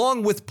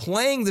 along with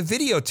playing the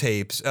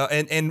videotapes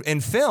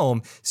and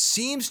film,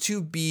 seems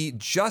to be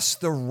just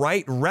the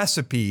right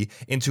recipe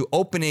into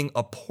opening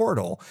a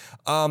portal.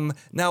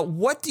 Now,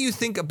 what do you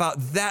think about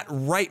that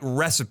right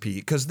recipe?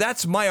 Because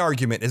that's my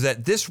argument, is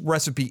that this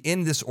recipe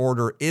in this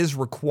order is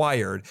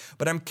required.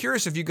 But I'm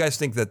curious if you guys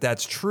think that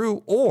that's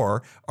true,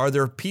 or are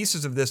there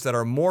pieces of this that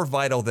are more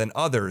vital than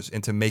others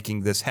into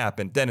making this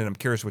happen? Denon, I'm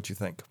curious what you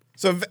think.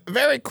 So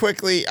very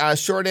quickly,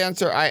 short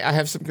answer, I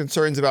have some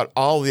concerns about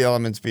all the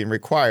elements being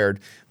required.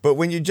 But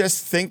when you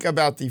just think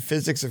about the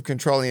physics of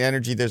controlling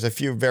energy, there's a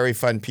few very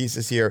fun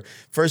pieces here.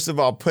 First of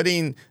all,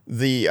 putting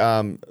the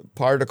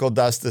particle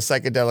dust, the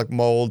psychedelic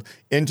mold,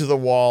 into the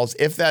walls,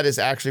 if that is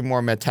actually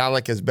more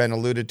metallic, as Ben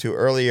alluded to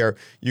earlier,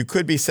 you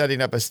could be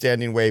setting up a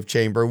standing wave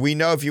chamber. We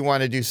know if you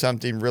want to do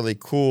something really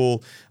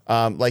cool,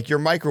 like your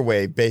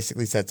microwave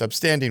basically sets up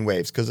standing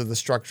waves because of the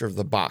structure of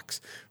the box,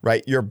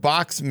 right? Your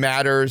box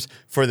matters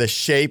for the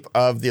shape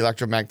of the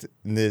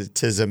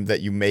electromagnetism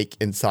that you make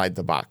inside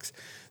the box.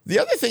 The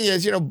other thing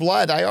is, you know,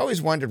 blood. I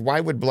always wondered,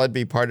 why would blood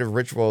be part of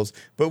rituals?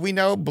 But we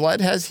know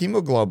blood has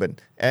hemoglobin,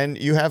 and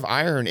you have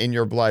iron in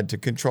your blood to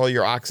control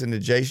your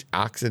oxygen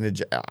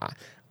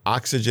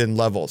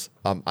levels.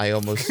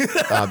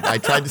 I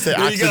tried to say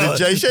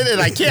oxygenation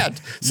and I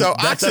can't. So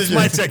that's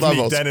my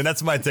technique, Denon.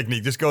 That's my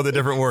technique. Just go with a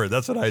different word.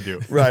 That's what I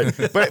do. Right.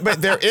 But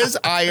there is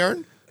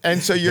iron. And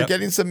so you're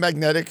getting some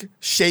magnetic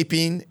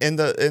shaping in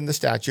the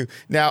statue.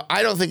 Now,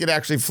 I don't think it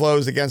actually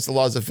flows against the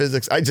laws of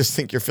physics. I just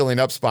think you're filling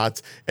up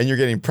spots and you're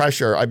getting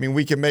pressure. I mean,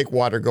 we can make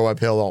water go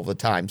uphill all the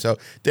time. So,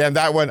 Dan,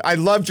 that one, I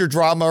loved your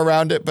drama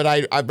around it, but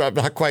I'm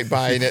not quite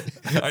buying it.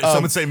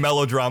 Some would say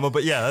melodrama,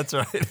 but yeah, that's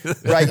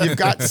right. Right. You've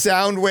got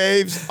sound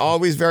waves,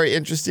 always very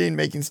interesting,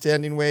 making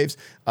standing waves.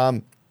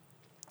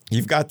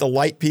 You've got the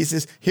light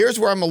pieces. Here's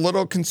where I'm a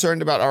little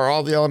concerned about, are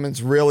all the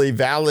elements really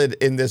valid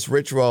in this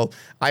ritual?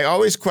 I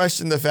always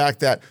question the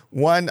fact that,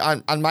 one,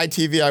 on my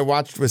TV, I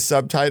watched with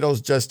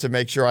subtitles just to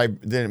make sure I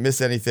didn't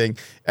miss anything.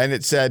 And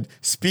it said,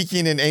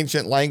 speaking in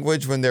ancient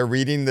language when they're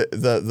reading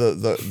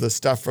the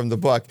stuff from the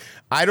book.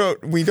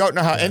 We don't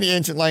know how any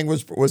ancient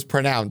language was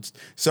pronounced.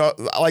 So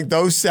like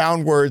those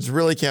sound words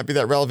really can't be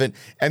that relevant.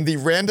 And the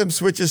random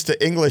switches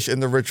to English in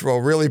the ritual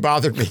really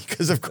bothered me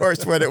because, of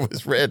course, when it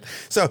was written.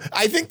 So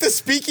I think the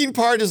speaking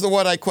part is the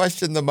one I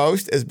question the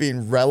most as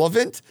being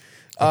relevant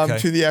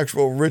to the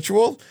actual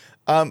ritual.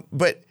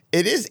 But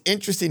it is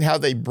interesting how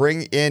they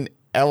bring in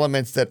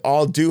elements that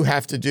all do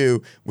have to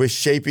do with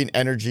shaping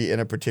energy in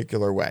a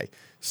particular way.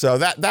 So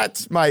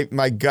that's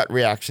my gut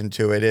reaction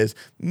to it is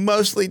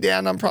mostly,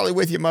 Dan, I'm probably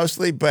with you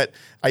mostly, but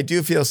I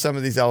do feel some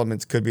of these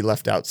elements could be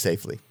left out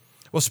safely.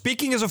 Well,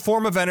 speaking is a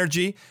form of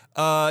energy.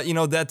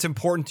 That's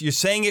important. You're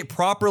saying it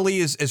properly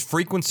is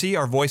frequency.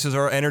 Our voices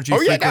are energy,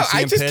 frequency,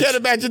 I and just pitch. can't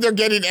imagine they're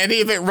getting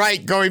any of it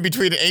right going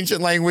between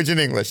ancient language and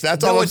English.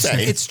 That's all I'm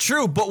saying. It's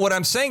true, but what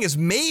I'm saying is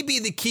maybe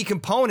the key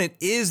component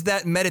is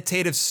that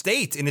meditative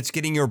state, and it's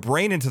getting your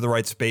brain into the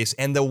right space,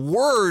 and the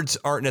words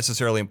aren't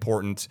necessarily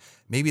important.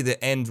 Maybe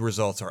the end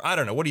results are. I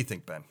don't know. What do you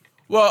think, Ben?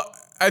 Well,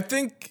 I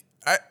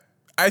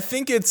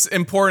think it's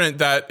important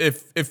that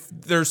if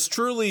there's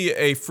truly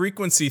a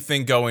frequency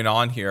thing going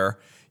on here,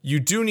 you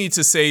do need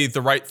to say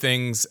the right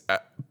things,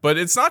 but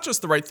it's not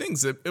just the right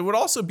things. It would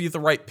also be the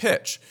right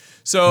pitch.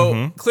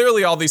 So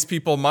clearly all these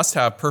people must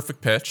have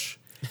perfect pitch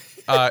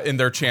in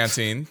their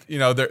chanting. You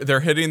know, they're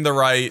hitting the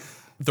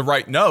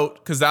right note,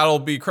 because that'll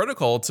be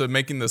critical to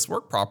making this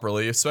work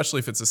properly, especially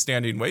if it's a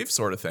standing wave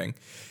sort of thing.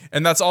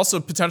 And that's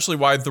also potentially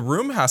why the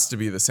room has to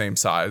be the same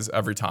size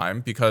every time,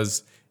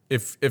 because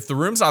if the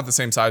room's not the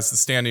same size, the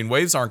standing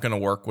waves aren't going to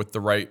work with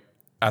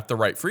at the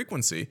right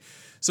frequency.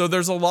 So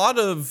there's a lot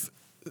of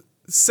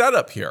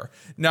setup here.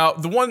 Now,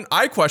 the one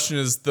I question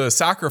is the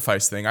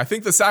sacrifice thing. I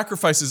think the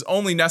sacrifice is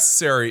only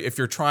necessary if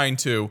you're trying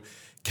to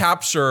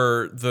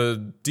capture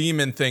the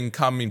demon thing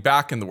coming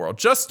back in the world.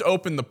 Just to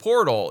open the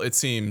portal, it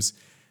seems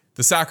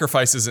the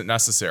sacrifice isn't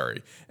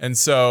necessary. And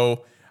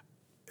so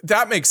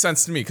that makes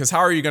sense to me, because how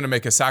are you going to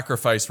make a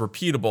sacrifice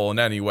repeatable in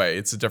any way?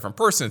 It's a different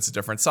person, it's a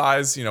different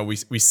size. You know,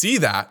 we see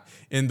that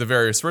in the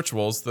various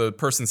rituals. The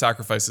person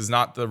sacrifice is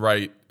not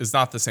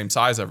the same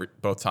size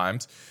both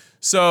times.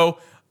 So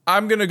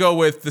I'm going to go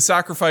with the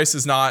sacrifice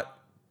is not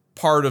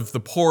part of the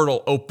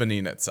portal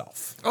opening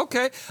itself.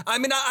 Okay. I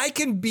mean, I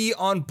can be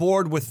on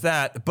board with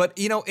that, but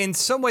in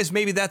some ways,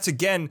 maybe that's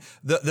again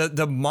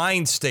the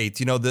mind state,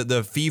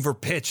 the fever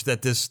pitch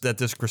that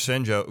this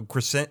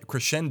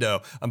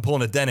crescendo. I'm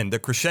pulling a Denon. The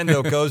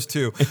crescendo goes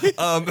to.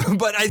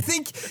 But I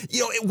think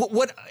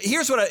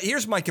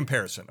here's my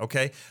comparison.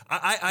 Okay,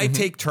 I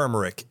take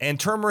turmeric, and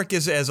turmeric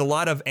has a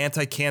lot of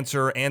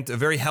anti-cancer and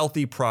very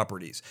healthy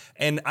properties,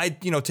 and I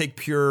take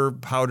pure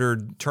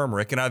powdered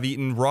turmeric, and I've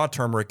eaten raw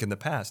turmeric in the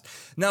past.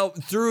 Now,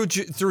 through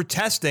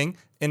testing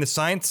in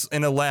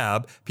a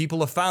lab, people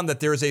have found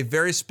that there is a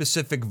very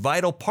specific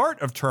vital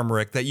part of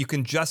turmeric that you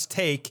can just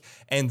take,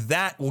 and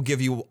that will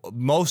give you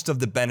most of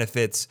the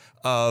benefits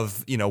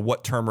of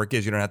what turmeric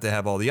is. You don't have to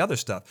have all the other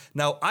stuff.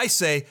 Now, I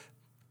say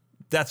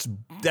that's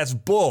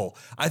bull.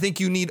 I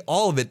think you need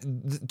all of it.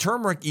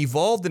 Turmeric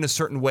evolved in a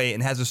certain way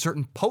and has a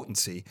certain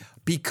potency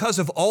because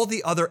of all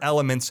the other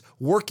elements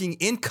working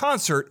in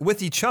concert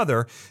with each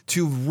other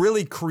to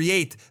really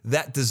create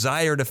that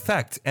desired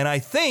effect. And I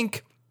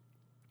think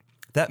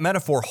that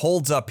metaphor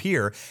holds up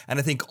here. And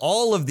I think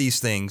all of these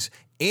things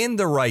in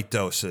the right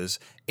doses,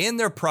 in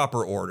their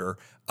proper order,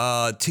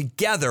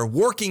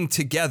 working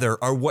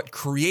together are what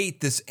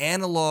create this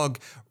analog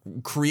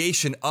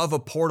creation of a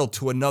portal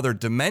to another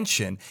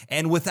dimension.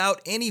 And without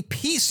any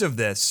piece of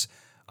this,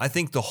 I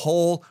think the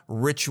whole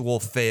ritual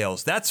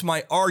fails. That's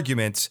my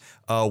argument.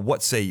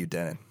 What say you,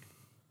 Denon?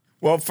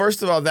 Well,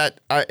 first of all, that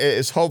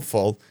is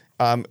hopeful.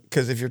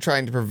 Because if you're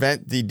trying to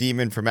prevent the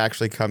demon from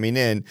actually coming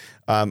in,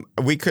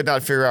 we could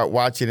not figure out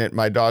watching it,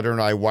 my daughter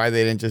and I, why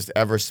they didn't just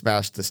ever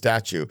smash the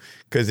statue.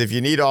 Because if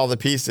you need all the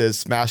pieces,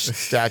 smash the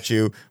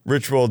statue,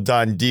 ritual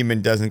done,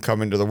 demon doesn't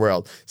come into the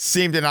world.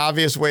 Seemed an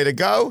obvious way to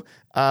go.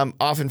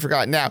 Often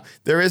forgotten. Now,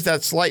 there is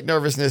that slight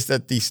nervousness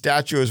that the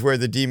statue is where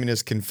the demon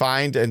is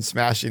confined, and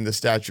smashing the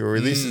statue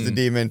releases the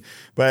demon.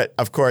 But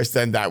of course,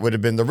 then that would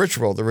have been the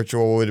ritual. The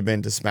ritual would have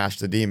been to smash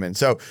the demon.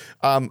 So,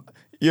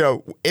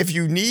 if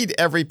you need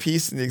every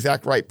piece in the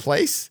exact right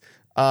place,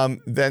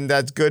 then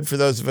that's good for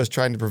those of us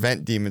trying to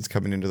prevent demons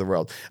coming into the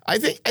world. I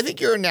think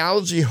your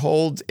analogy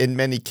holds in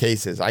many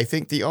cases. I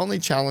think the only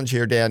challenge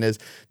here, Dan, is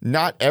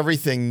not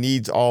everything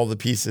needs all the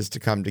pieces to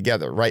come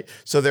together, right?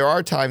 So there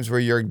are times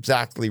where you're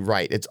exactly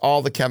right. It's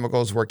all the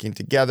chemicals working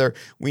together.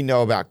 We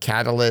know about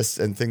catalysts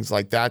and things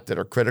like that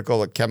are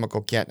critical. A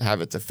chemical can't have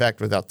its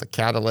effect without the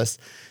catalyst.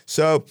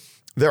 So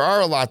there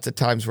are lots of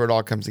times where it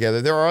all comes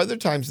together. There are other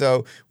times,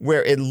 though,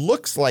 where it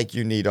looks like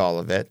you need all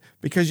of it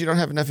because you don't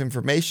have enough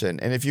information.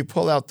 And if you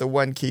pull out the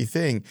one key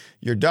thing,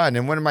 you're done.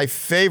 And one of my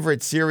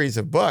favorite series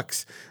of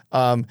books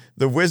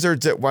The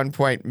wizards at one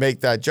point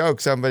make that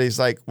joke. Somebody's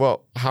like,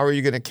 well, how are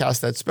you going to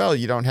cast that spell?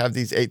 You don't have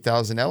these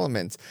 8,000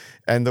 elements.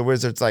 And the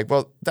wizard's like,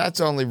 well, that's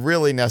only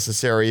really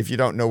necessary if you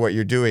don't know what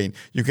you're doing.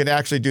 You can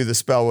actually do the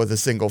spell with a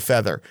single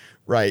feather,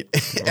 right?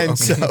 And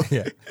so,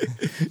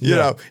 you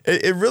know,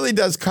 it really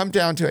does come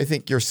down to, I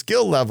think, your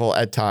skill level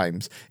at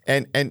times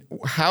and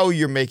how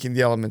you're making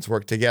the elements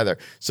work together.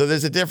 So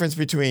there's a difference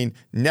between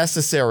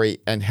necessary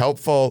and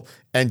helpful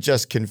and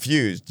just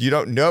confused. You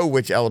don't know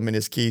which element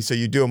is key, so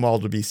you do them all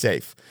to be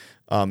safe.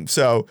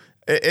 So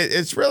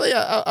it's really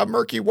a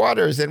murky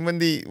waters. And when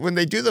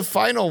they do the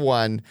final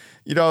one,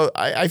 you know,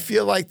 I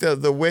feel like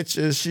the witch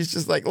she's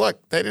just like,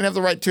 look, they didn't have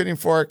the right tuning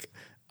fork.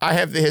 I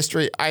have the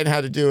history. I know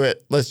how to do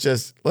it. Let's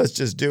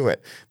just do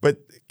it. But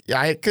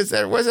because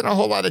there wasn't a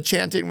whole lot of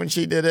chanting when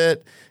she did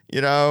it,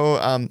 you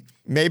know.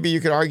 Maybe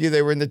you could argue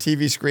they were in the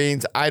TV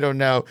screens. I don't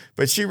know.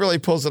 But she really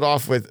pulls it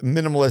off with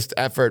minimalist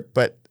effort.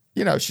 But,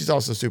 you know, she's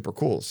also super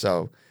cool.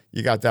 So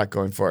you got that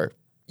going for her.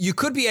 You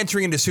could be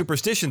entering into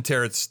superstition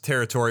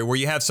territory where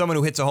you have someone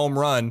who hits a home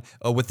run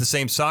with the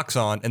same socks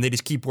on, and they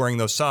just keep wearing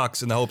those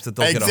socks in the hopes that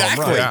they'll get a home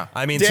run. Yeah.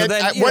 I mean, Dan, so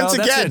then, once that's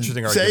again, an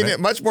interesting saying argument. it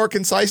much more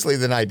concisely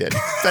than I did.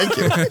 Thank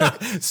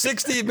you.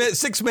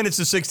 6 minutes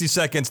to 60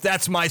 seconds.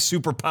 That's my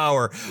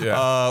superpower.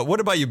 Yeah. What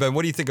about you, Ben?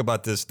 What do you think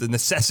about this? The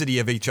necessity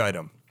of each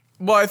item.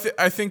 Well,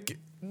 I think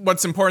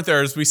what's important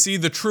there is we see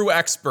the true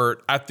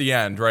expert at the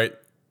end, right?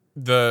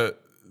 The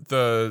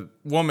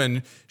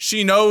woman,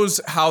 she knows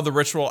how the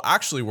ritual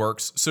actually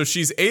works, so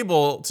she's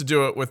able to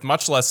do it with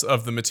much less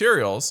of the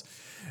materials.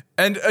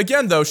 And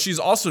again, though, she's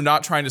also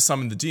not trying to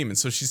summon the demon,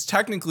 so she's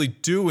technically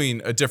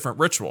doing a different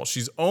ritual.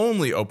 She's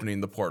only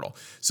opening the portal.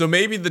 So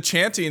maybe the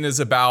chanting is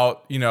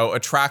about, you know,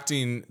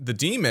 attracting the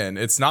demon.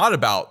 It's not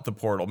about the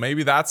portal.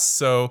 Maybe that's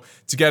so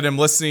to get him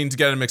listening, to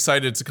get him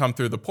excited to come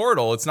through the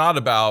portal. It's not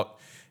about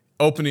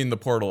opening the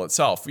portal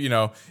itself. You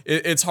know,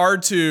 it's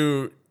hard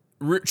to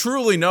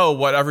truly know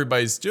what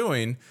everybody's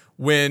doing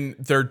when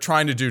they're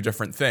trying to do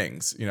different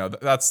things. You know,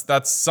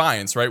 that's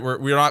science, right?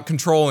 We're not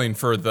controlling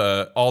for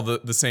all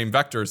the same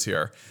vectors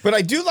here. But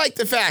I do like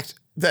the fact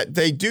that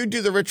they do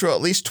the ritual at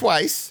least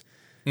twice,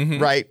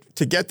 right,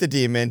 to get the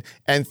demon,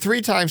 and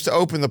 3 times to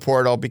open the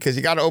portal, because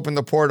you got to open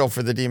the portal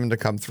for the demon to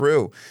come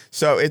through.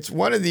 So it's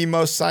one of the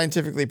most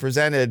scientifically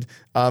presented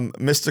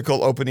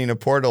mystical opening of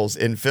portals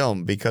in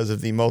film because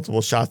of the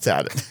multiple shots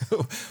at it.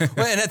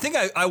 Well, and I think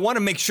I want to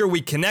make sure we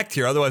connect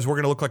here, otherwise we're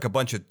going to look like a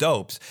bunch of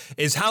dopes,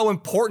 is how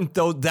important,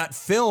 though, that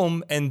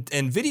film and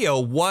video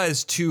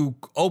was to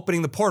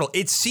opening the portal.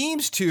 It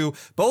seems to,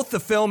 both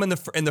the film and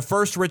the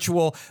first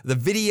ritual, the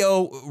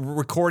video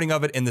recording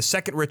of it in the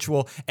second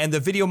ritual, and the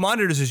video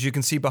monitors, as you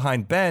can see behind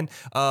Ben,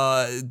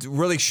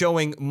 really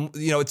showing,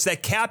 you know, it's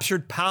that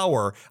captured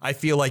power, I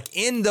feel like,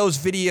 in those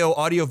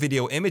audio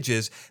video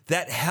images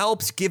that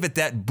helps give it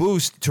that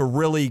boost to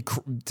really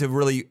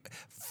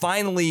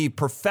finally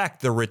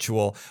perfect the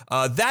ritual.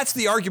 That's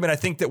the argument I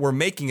think that we're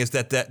making, is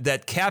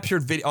that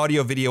captured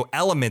audio video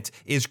element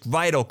is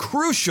vital,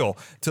 crucial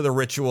to the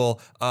ritual.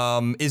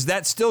 Is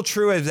that still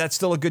true? Is that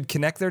still a good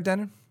connect there,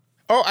 Denon?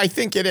 Oh, I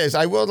think it is.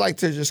 I would like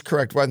to just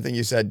correct one thing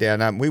you said,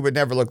 Dan. We would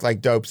never look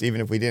like dopes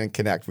even if we didn't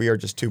connect. We are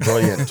just too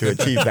brilliant to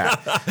achieve that.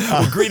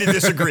 Agree to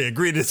disagree.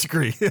 Agree to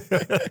disagree.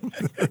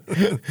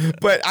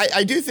 But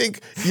I do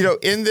think, you know,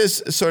 in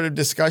this sort of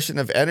discussion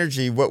of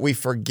energy, what we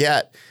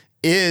forget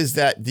is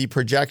that the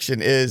projection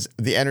is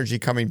the energy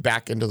coming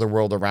back into the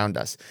world around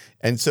us.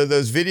 And so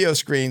those video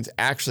screens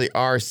actually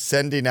are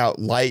sending out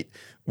light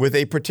with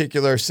a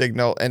particular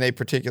signal and a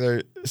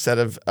particular set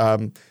of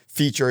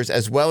features,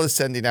 as well as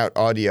sending out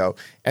audio.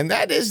 And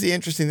that is the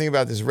interesting thing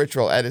about this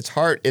ritual. At its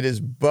heart, it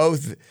is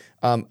both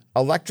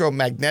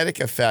electromagnetic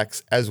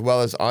effects as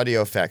well as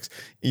audio effects.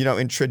 You know,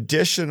 in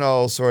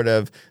traditional sort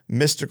of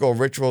mystical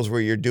rituals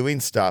where you're doing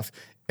stuff,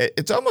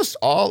 it's almost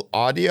all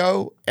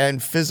audio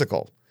and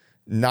physical,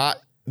 not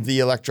the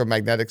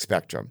electromagnetic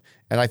spectrum.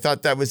 And I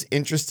thought that was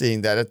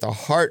interesting, that at the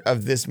heart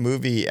of this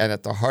movie and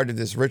at the heart of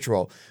this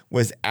ritual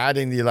was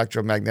adding the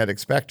electromagnetic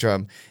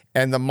spectrum.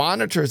 And the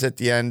monitors at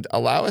the end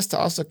allow us to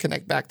also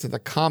connect back to the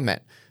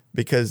comet,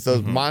 because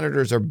those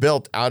monitors are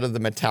built out of the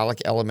metallic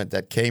element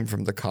that came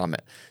from the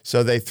comet.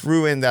 So they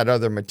threw in that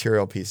other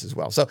material piece as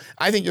well. So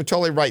I think you're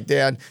totally right,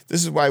 Dan.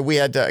 This is why we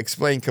had to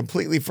explain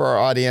completely for our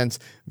audience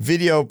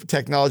video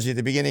technology at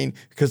the beginning,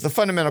 because the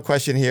fundamental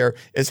question here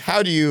is,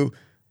 how do you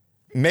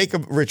make a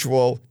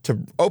ritual to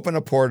open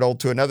a portal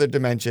to another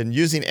dimension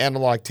using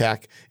analog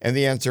tech? And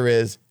the answer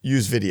is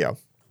use video.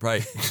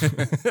 Right.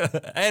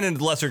 And in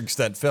lesser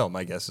extent, film,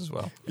 I guess, as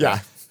well. Yeah.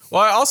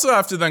 Well, I also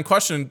have to then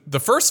question the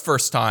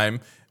first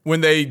time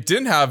when they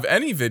didn't have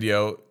any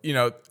video. You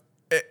know,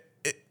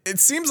 it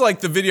seems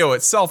like the video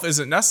itself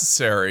isn't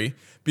necessary,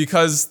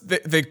 because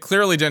they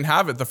clearly didn't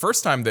have it the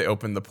first time they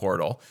opened the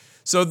portal.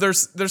 So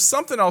there's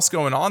something else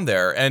going on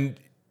there, and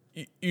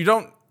you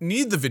don't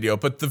need the video,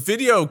 but the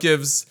video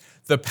gives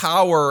the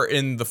power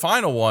in the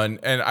final one,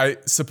 and I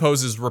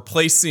suppose is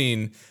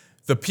replacing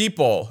the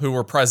people who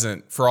were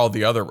present for all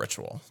the other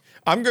ritual.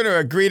 I'm going to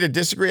agree to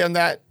disagree on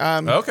that,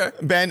 Okay.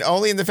 Ben,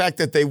 only in the fact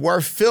that they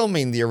were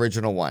filming the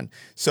original one.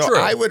 So True.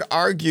 I would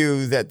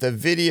argue that the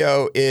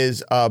video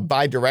is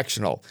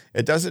bidirectional.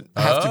 It doesn't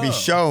have to be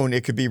shown,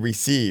 it could be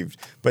received.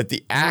 But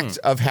the act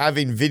of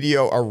having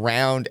video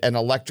around and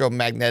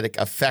electromagnetic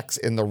effects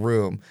in the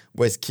room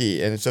was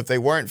key. And so if they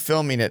weren't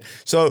filming it,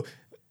 so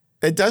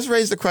it does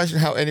raise the question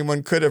how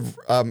anyone could have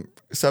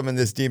summoned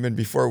this demon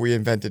before we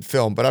invented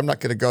film, but I'm not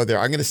going to go there.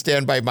 I'm going to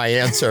stand by my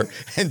answer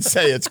and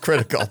say it's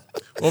critical.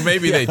 Well,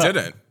 maybe they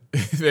didn't.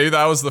 Maybe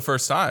that was the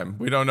first time.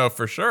 We don't know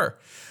for sure.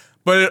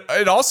 But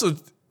it also,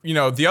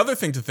 the other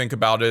thing to think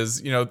about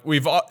is,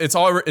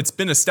 it's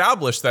been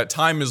established that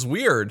time is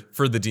weird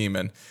for the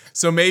demon.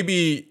 So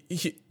maybe,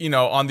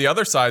 on the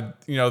other side,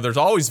 there's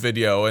always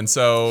video. And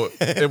so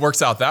it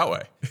works out that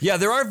way. Yeah,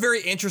 there are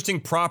very interesting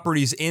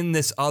properties in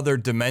this other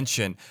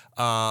dimension,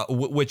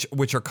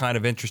 which are kind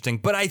of interesting.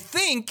 But I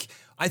think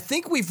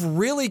we've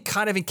really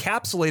kind of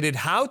encapsulated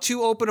how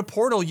to open a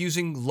portal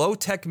using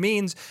low-tech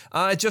means.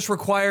 It just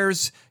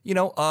requires,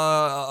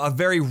 a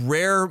very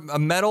rare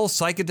metal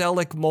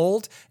psychedelic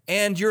mold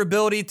and your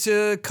ability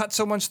to cut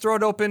someone's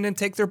throat open and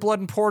take their blood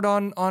and pour it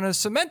on a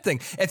cement thing.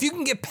 If you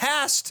can get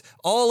past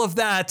all of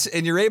that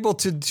and you're able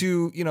to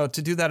do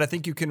that, I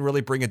think you can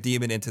really bring a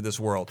demon into this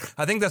world.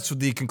 I think that's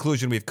the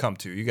conclusion we've come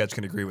to. You guys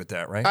can agree with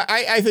that, right?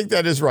 I think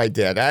that is right,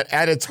 Dan.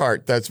 At its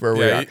heart, that's where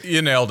we are.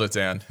 You nailed it,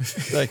 Dan.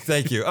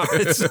 Thank you. All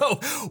right, so,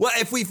 well,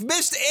 if we've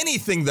missed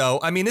anything, though,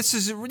 I mean,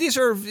 these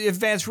are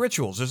advanced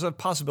rituals. There's a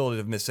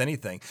possibility to miss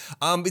anything.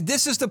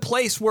 This is the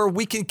place where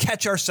we can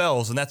catch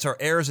ourselves, and that's our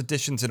errors,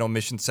 additions, and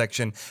omissions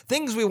section.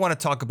 Things we want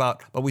to talk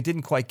about, but we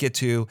didn't quite get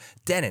to.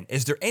 Denon,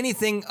 is there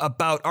anything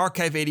about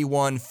Archive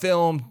 81,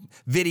 film,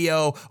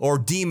 video, or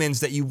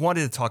demons that you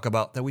wanted to talk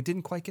about that we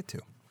didn't quite get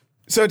to?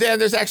 So, Dan,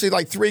 there's actually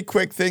like 3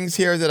 quick things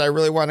here that I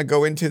really want to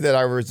go into that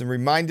I was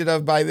reminded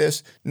of by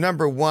this.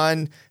 Number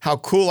one, how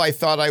cool I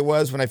thought I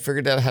was when I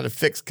figured out how to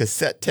fix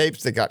cassette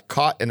tapes that got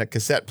caught in a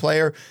cassette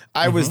player.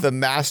 I was the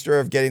master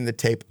of getting the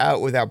tape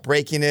out without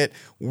breaking it,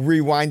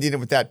 rewinding it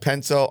with that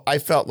pencil. I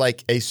felt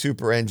like a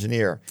super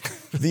engineer.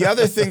 The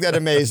other thing that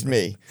amazed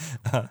me,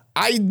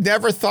 I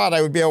never thought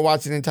I would be able to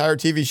watch an entire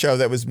TV show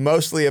that was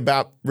mostly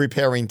about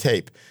repairing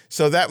tape.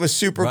 So that was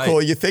super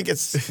cool. You think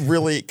it's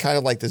really kind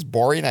of like this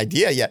boring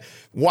idea, yet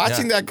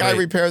watching that guy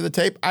repair the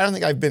tape, I don't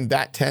think I've been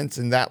that tense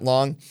and that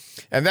long.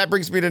 And that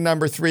brings me to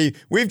number 3.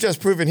 We've just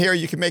proven here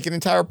you can make an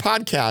entire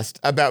podcast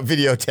about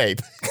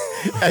videotape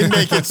and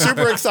make it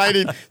super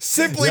exciting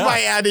simply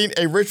by adding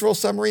a ritual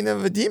summoning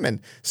of a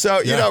demon.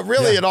 So,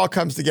 it all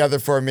comes together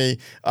for me.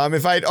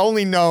 If I'd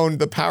only known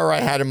the power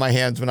I had in my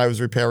hands when I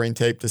was repairing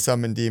tape to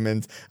summon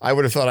demons, I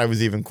would have thought I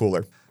was even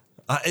cooler.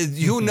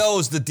 Who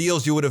knows the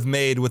deals you would have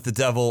made with the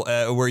devil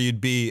where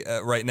you'd be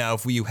right now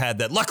if you had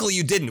that. Luckily,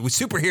 you didn't. With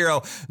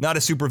superhero, not a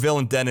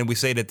supervillain, Denon. We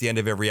say it at the end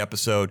of every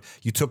episode.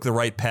 You took the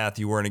right path.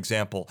 You were an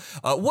example.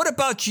 What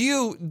about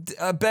you,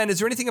 Ben? Is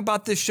there anything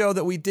about this show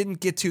that we didn't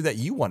get to that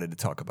you wanted to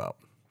talk about?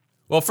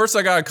 Well, first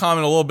I got to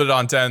comment a little bit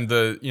on Den,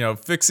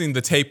 fixing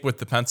the tape with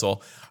the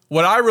pencil.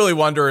 What I really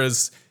wonder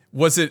is,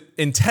 was it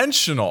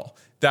intentional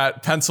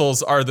that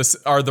pencils are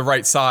the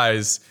right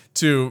size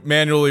to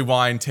manually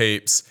wind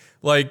tapes?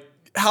 Like,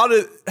 how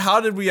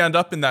did we end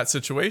up in that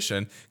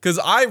situation? Because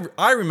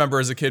I remember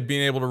as a kid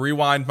being able to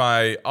rewind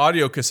my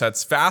audio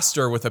cassettes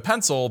faster with a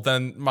pencil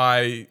than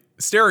my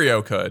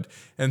stereo could.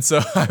 And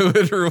so I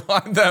would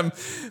rewind them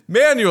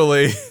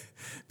manually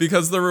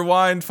because the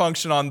rewind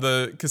function on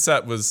the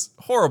cassette was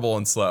horrible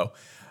and slow.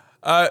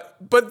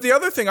 But the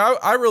other thing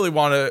I really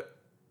want to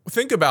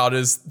think about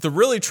is the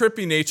really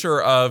trippy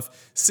nature of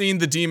seeing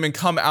the demon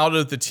come out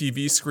of the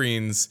TV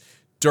screens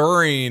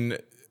during,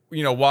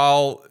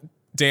 while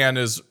Dan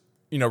is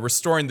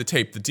restoring the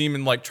tape. The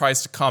demon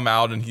tries to come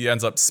out and he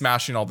ends up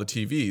smashing all the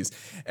TVs.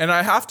 And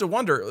I have to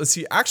wonder, is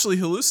he actually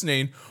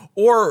hallucinating,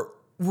 or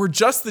were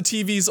just the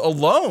TVs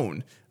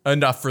alone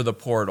enough for the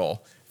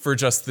portal for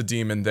just the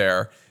demon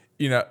there?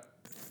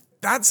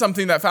 That's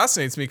something that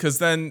fascinates me, because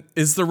then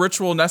is the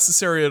ritual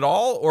necessary at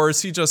all, or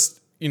is he just,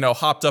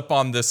 hopped up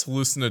on this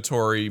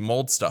hallucinatory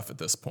mold stuff at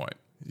this point?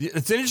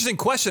 It's an interesting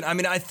question. I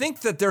mean, I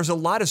think that there's a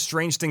lot of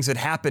strange things that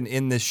happen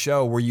in this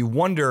show where you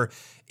wonder,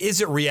 is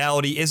it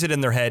reality? Is it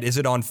in their head? Is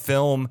it on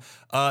film?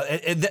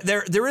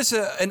 There is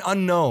an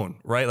unknown,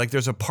 right? Like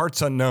there's a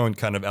parts unknown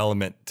kind of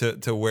element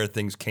to where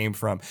things came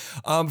from.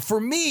 For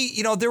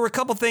me, there were a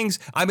couple things.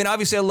 I mean,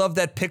 obviously I love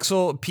that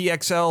Pixel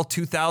PXL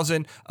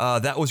 2000.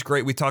 That was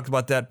great. We talked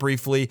about that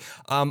briefly.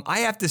 I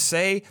have to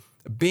say,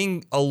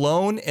 being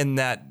alone in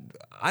that,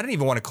 I don't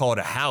even want to call it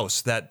a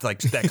house, that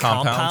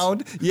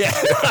compound. Yeah,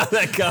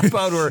 that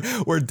compound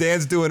where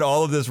Dan's doing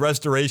all of this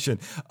restoration,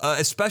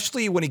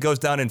 especially when he goes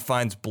down and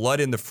finds blood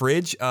in the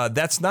fridge.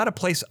 That's not a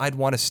place I'd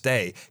want to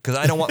stay, because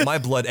I don't want my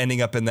blood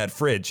ending up in that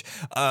fridge.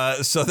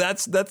 So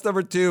that's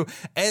number 2.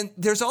 And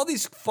there's all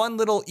these fun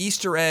little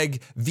Easter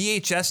egg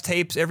VHS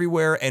tapes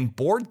everywhere and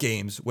board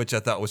games, which I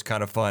thought was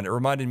kind of fun. It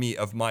reminded me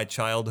of my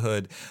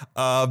childhood.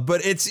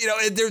 But it's,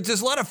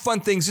 there's a lot of fun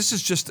things.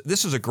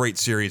 This is a great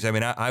series. I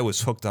mean, I was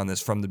hooked on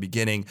this from the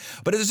beginning.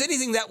 But if there's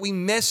anything that we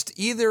missed,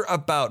 either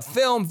about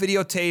film,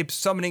 videotapes,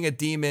 summoning a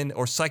demon,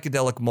 or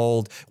psychedelic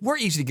mold, we're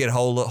easy to get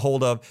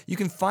hold of. You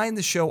can find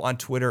the show on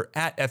Twitter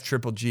at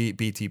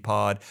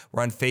FGGBT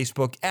We're on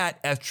Facebook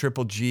at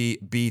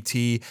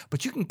FGGBT.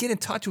 But you can get in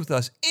touch with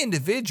us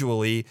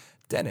individually.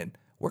 Denon,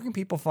 where can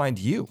people find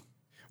you?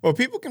 Well,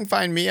 people can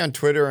find me on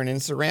Twitter and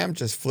Instagram.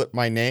 Just flip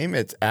my name.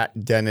 It's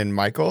at Denon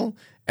Michael.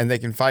 And they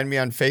can find me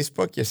on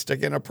Facebook. You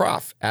stick in a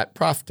prof at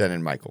Prof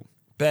Denon Michael.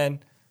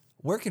 Ben,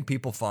 where can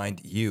people find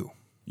you?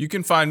 You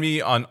can find me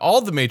on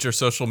all the major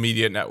social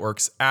media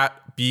networks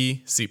at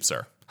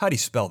bsiepser. How do you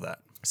spell that?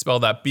 Spell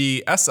that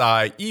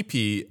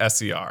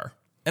BSIEPSER.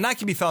 And I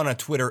can be found on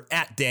Twitter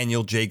at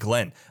Daniel J.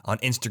 Glenn, on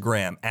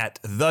Instagram at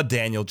The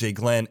Daniel J.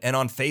 Glenn, and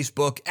on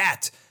Facebook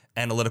at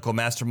Analytical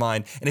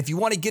Mastermind. And if you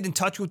want to get in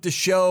touch with the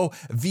show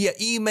via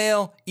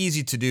email,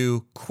 easy to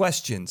do,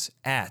 questions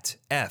at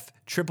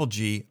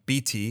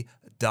FGGBT.com.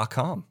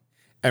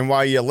 And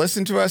while you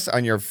listen to us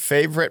on your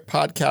favorite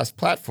podcast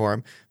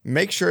platform,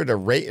 make sure to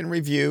rate and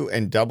review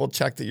and double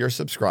check that you're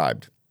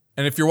subscribed.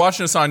 And if you're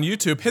watching us on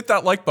YouTube, hit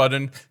that like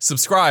button,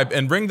 subscribe,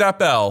 and ring that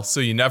bell so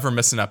you never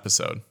miss an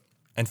episode.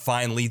 And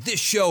finally, this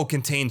show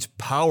contains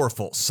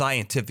powerful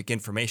scientific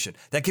information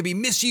that can be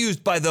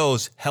misused by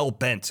those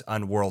hell-bent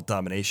on world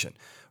domination.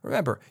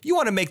 Remember, you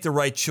want to make the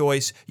right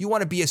choice. You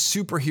want to be a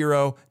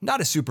superhero,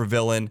 not a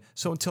supervillain.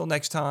 So until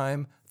next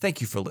time,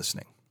 thank you for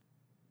listening.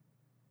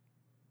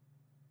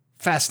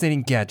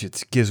 Fascinating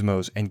Gadgets,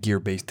 Gizmos, and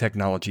Gear-Based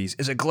Technologies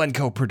is a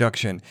Glencoe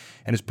production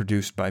and is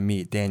produced by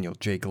me, Daniel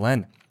J.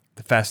 Glenn.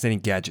 The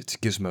Fascinating Gadgets,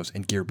 Gizmos,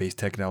 and Gear-Based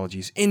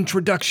Technologies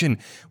introduction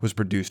was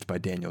produced by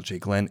Daniel J.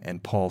 Glenn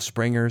and Paul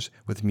Sprangers,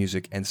 with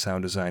music and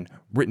sound design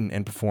written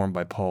and performed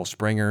by Paul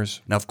Sprangers.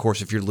 Now, of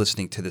course, if you're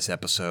listening to this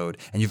episode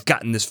and you've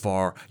gotten this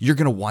far, you're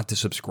going to want to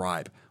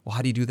subscribe. Well,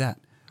 how do you do that?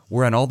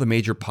 We're on all the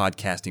major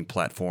podcasting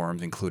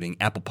platforms, including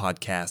Apple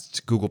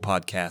Podcasts, Google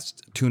Podcasts,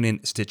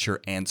 TuneIn,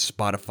 Stitcher, and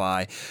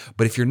Spotify.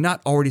 But if you're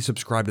not already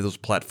subscribed to those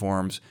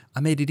platforms, I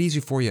made it easy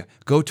for you.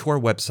 Go to our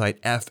website,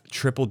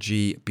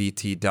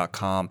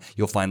 FGGBT.com.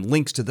 You'll find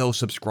links to those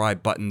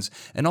subscribe buttons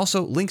and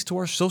also links to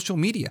our social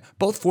media,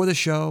 both for the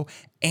show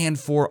and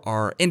for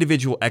our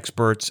individual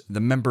experts,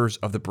 the members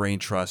of the Brain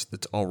Trust.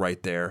 That's all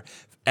right there.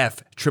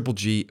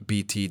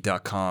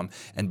 FGGBT.com.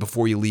 And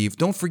before you leave,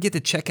 don't forget to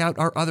check out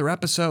our other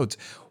episodes.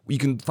 You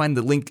can find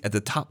the link at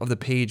the top of the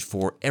page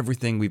for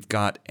everything we've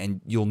got, and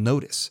you'll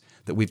notice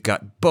that we've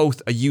got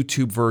both a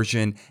YouTube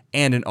version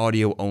and an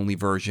audio-only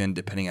version.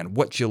 Depending on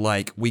what you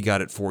like, we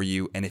got it for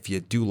you. And if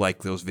you do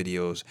like those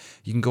videos,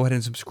 you can go ahead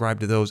and subscribe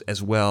to those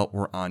as well.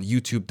 We're on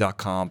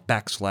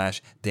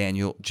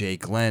youtube.com/Daniel J.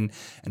 Glenn.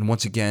 And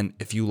once again,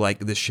 if you like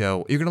this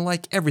show, you're going to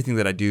like everything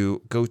that I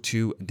do. Go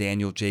to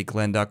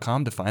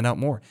danieljglenn.com to find out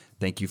more.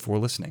 Thank you for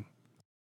listening.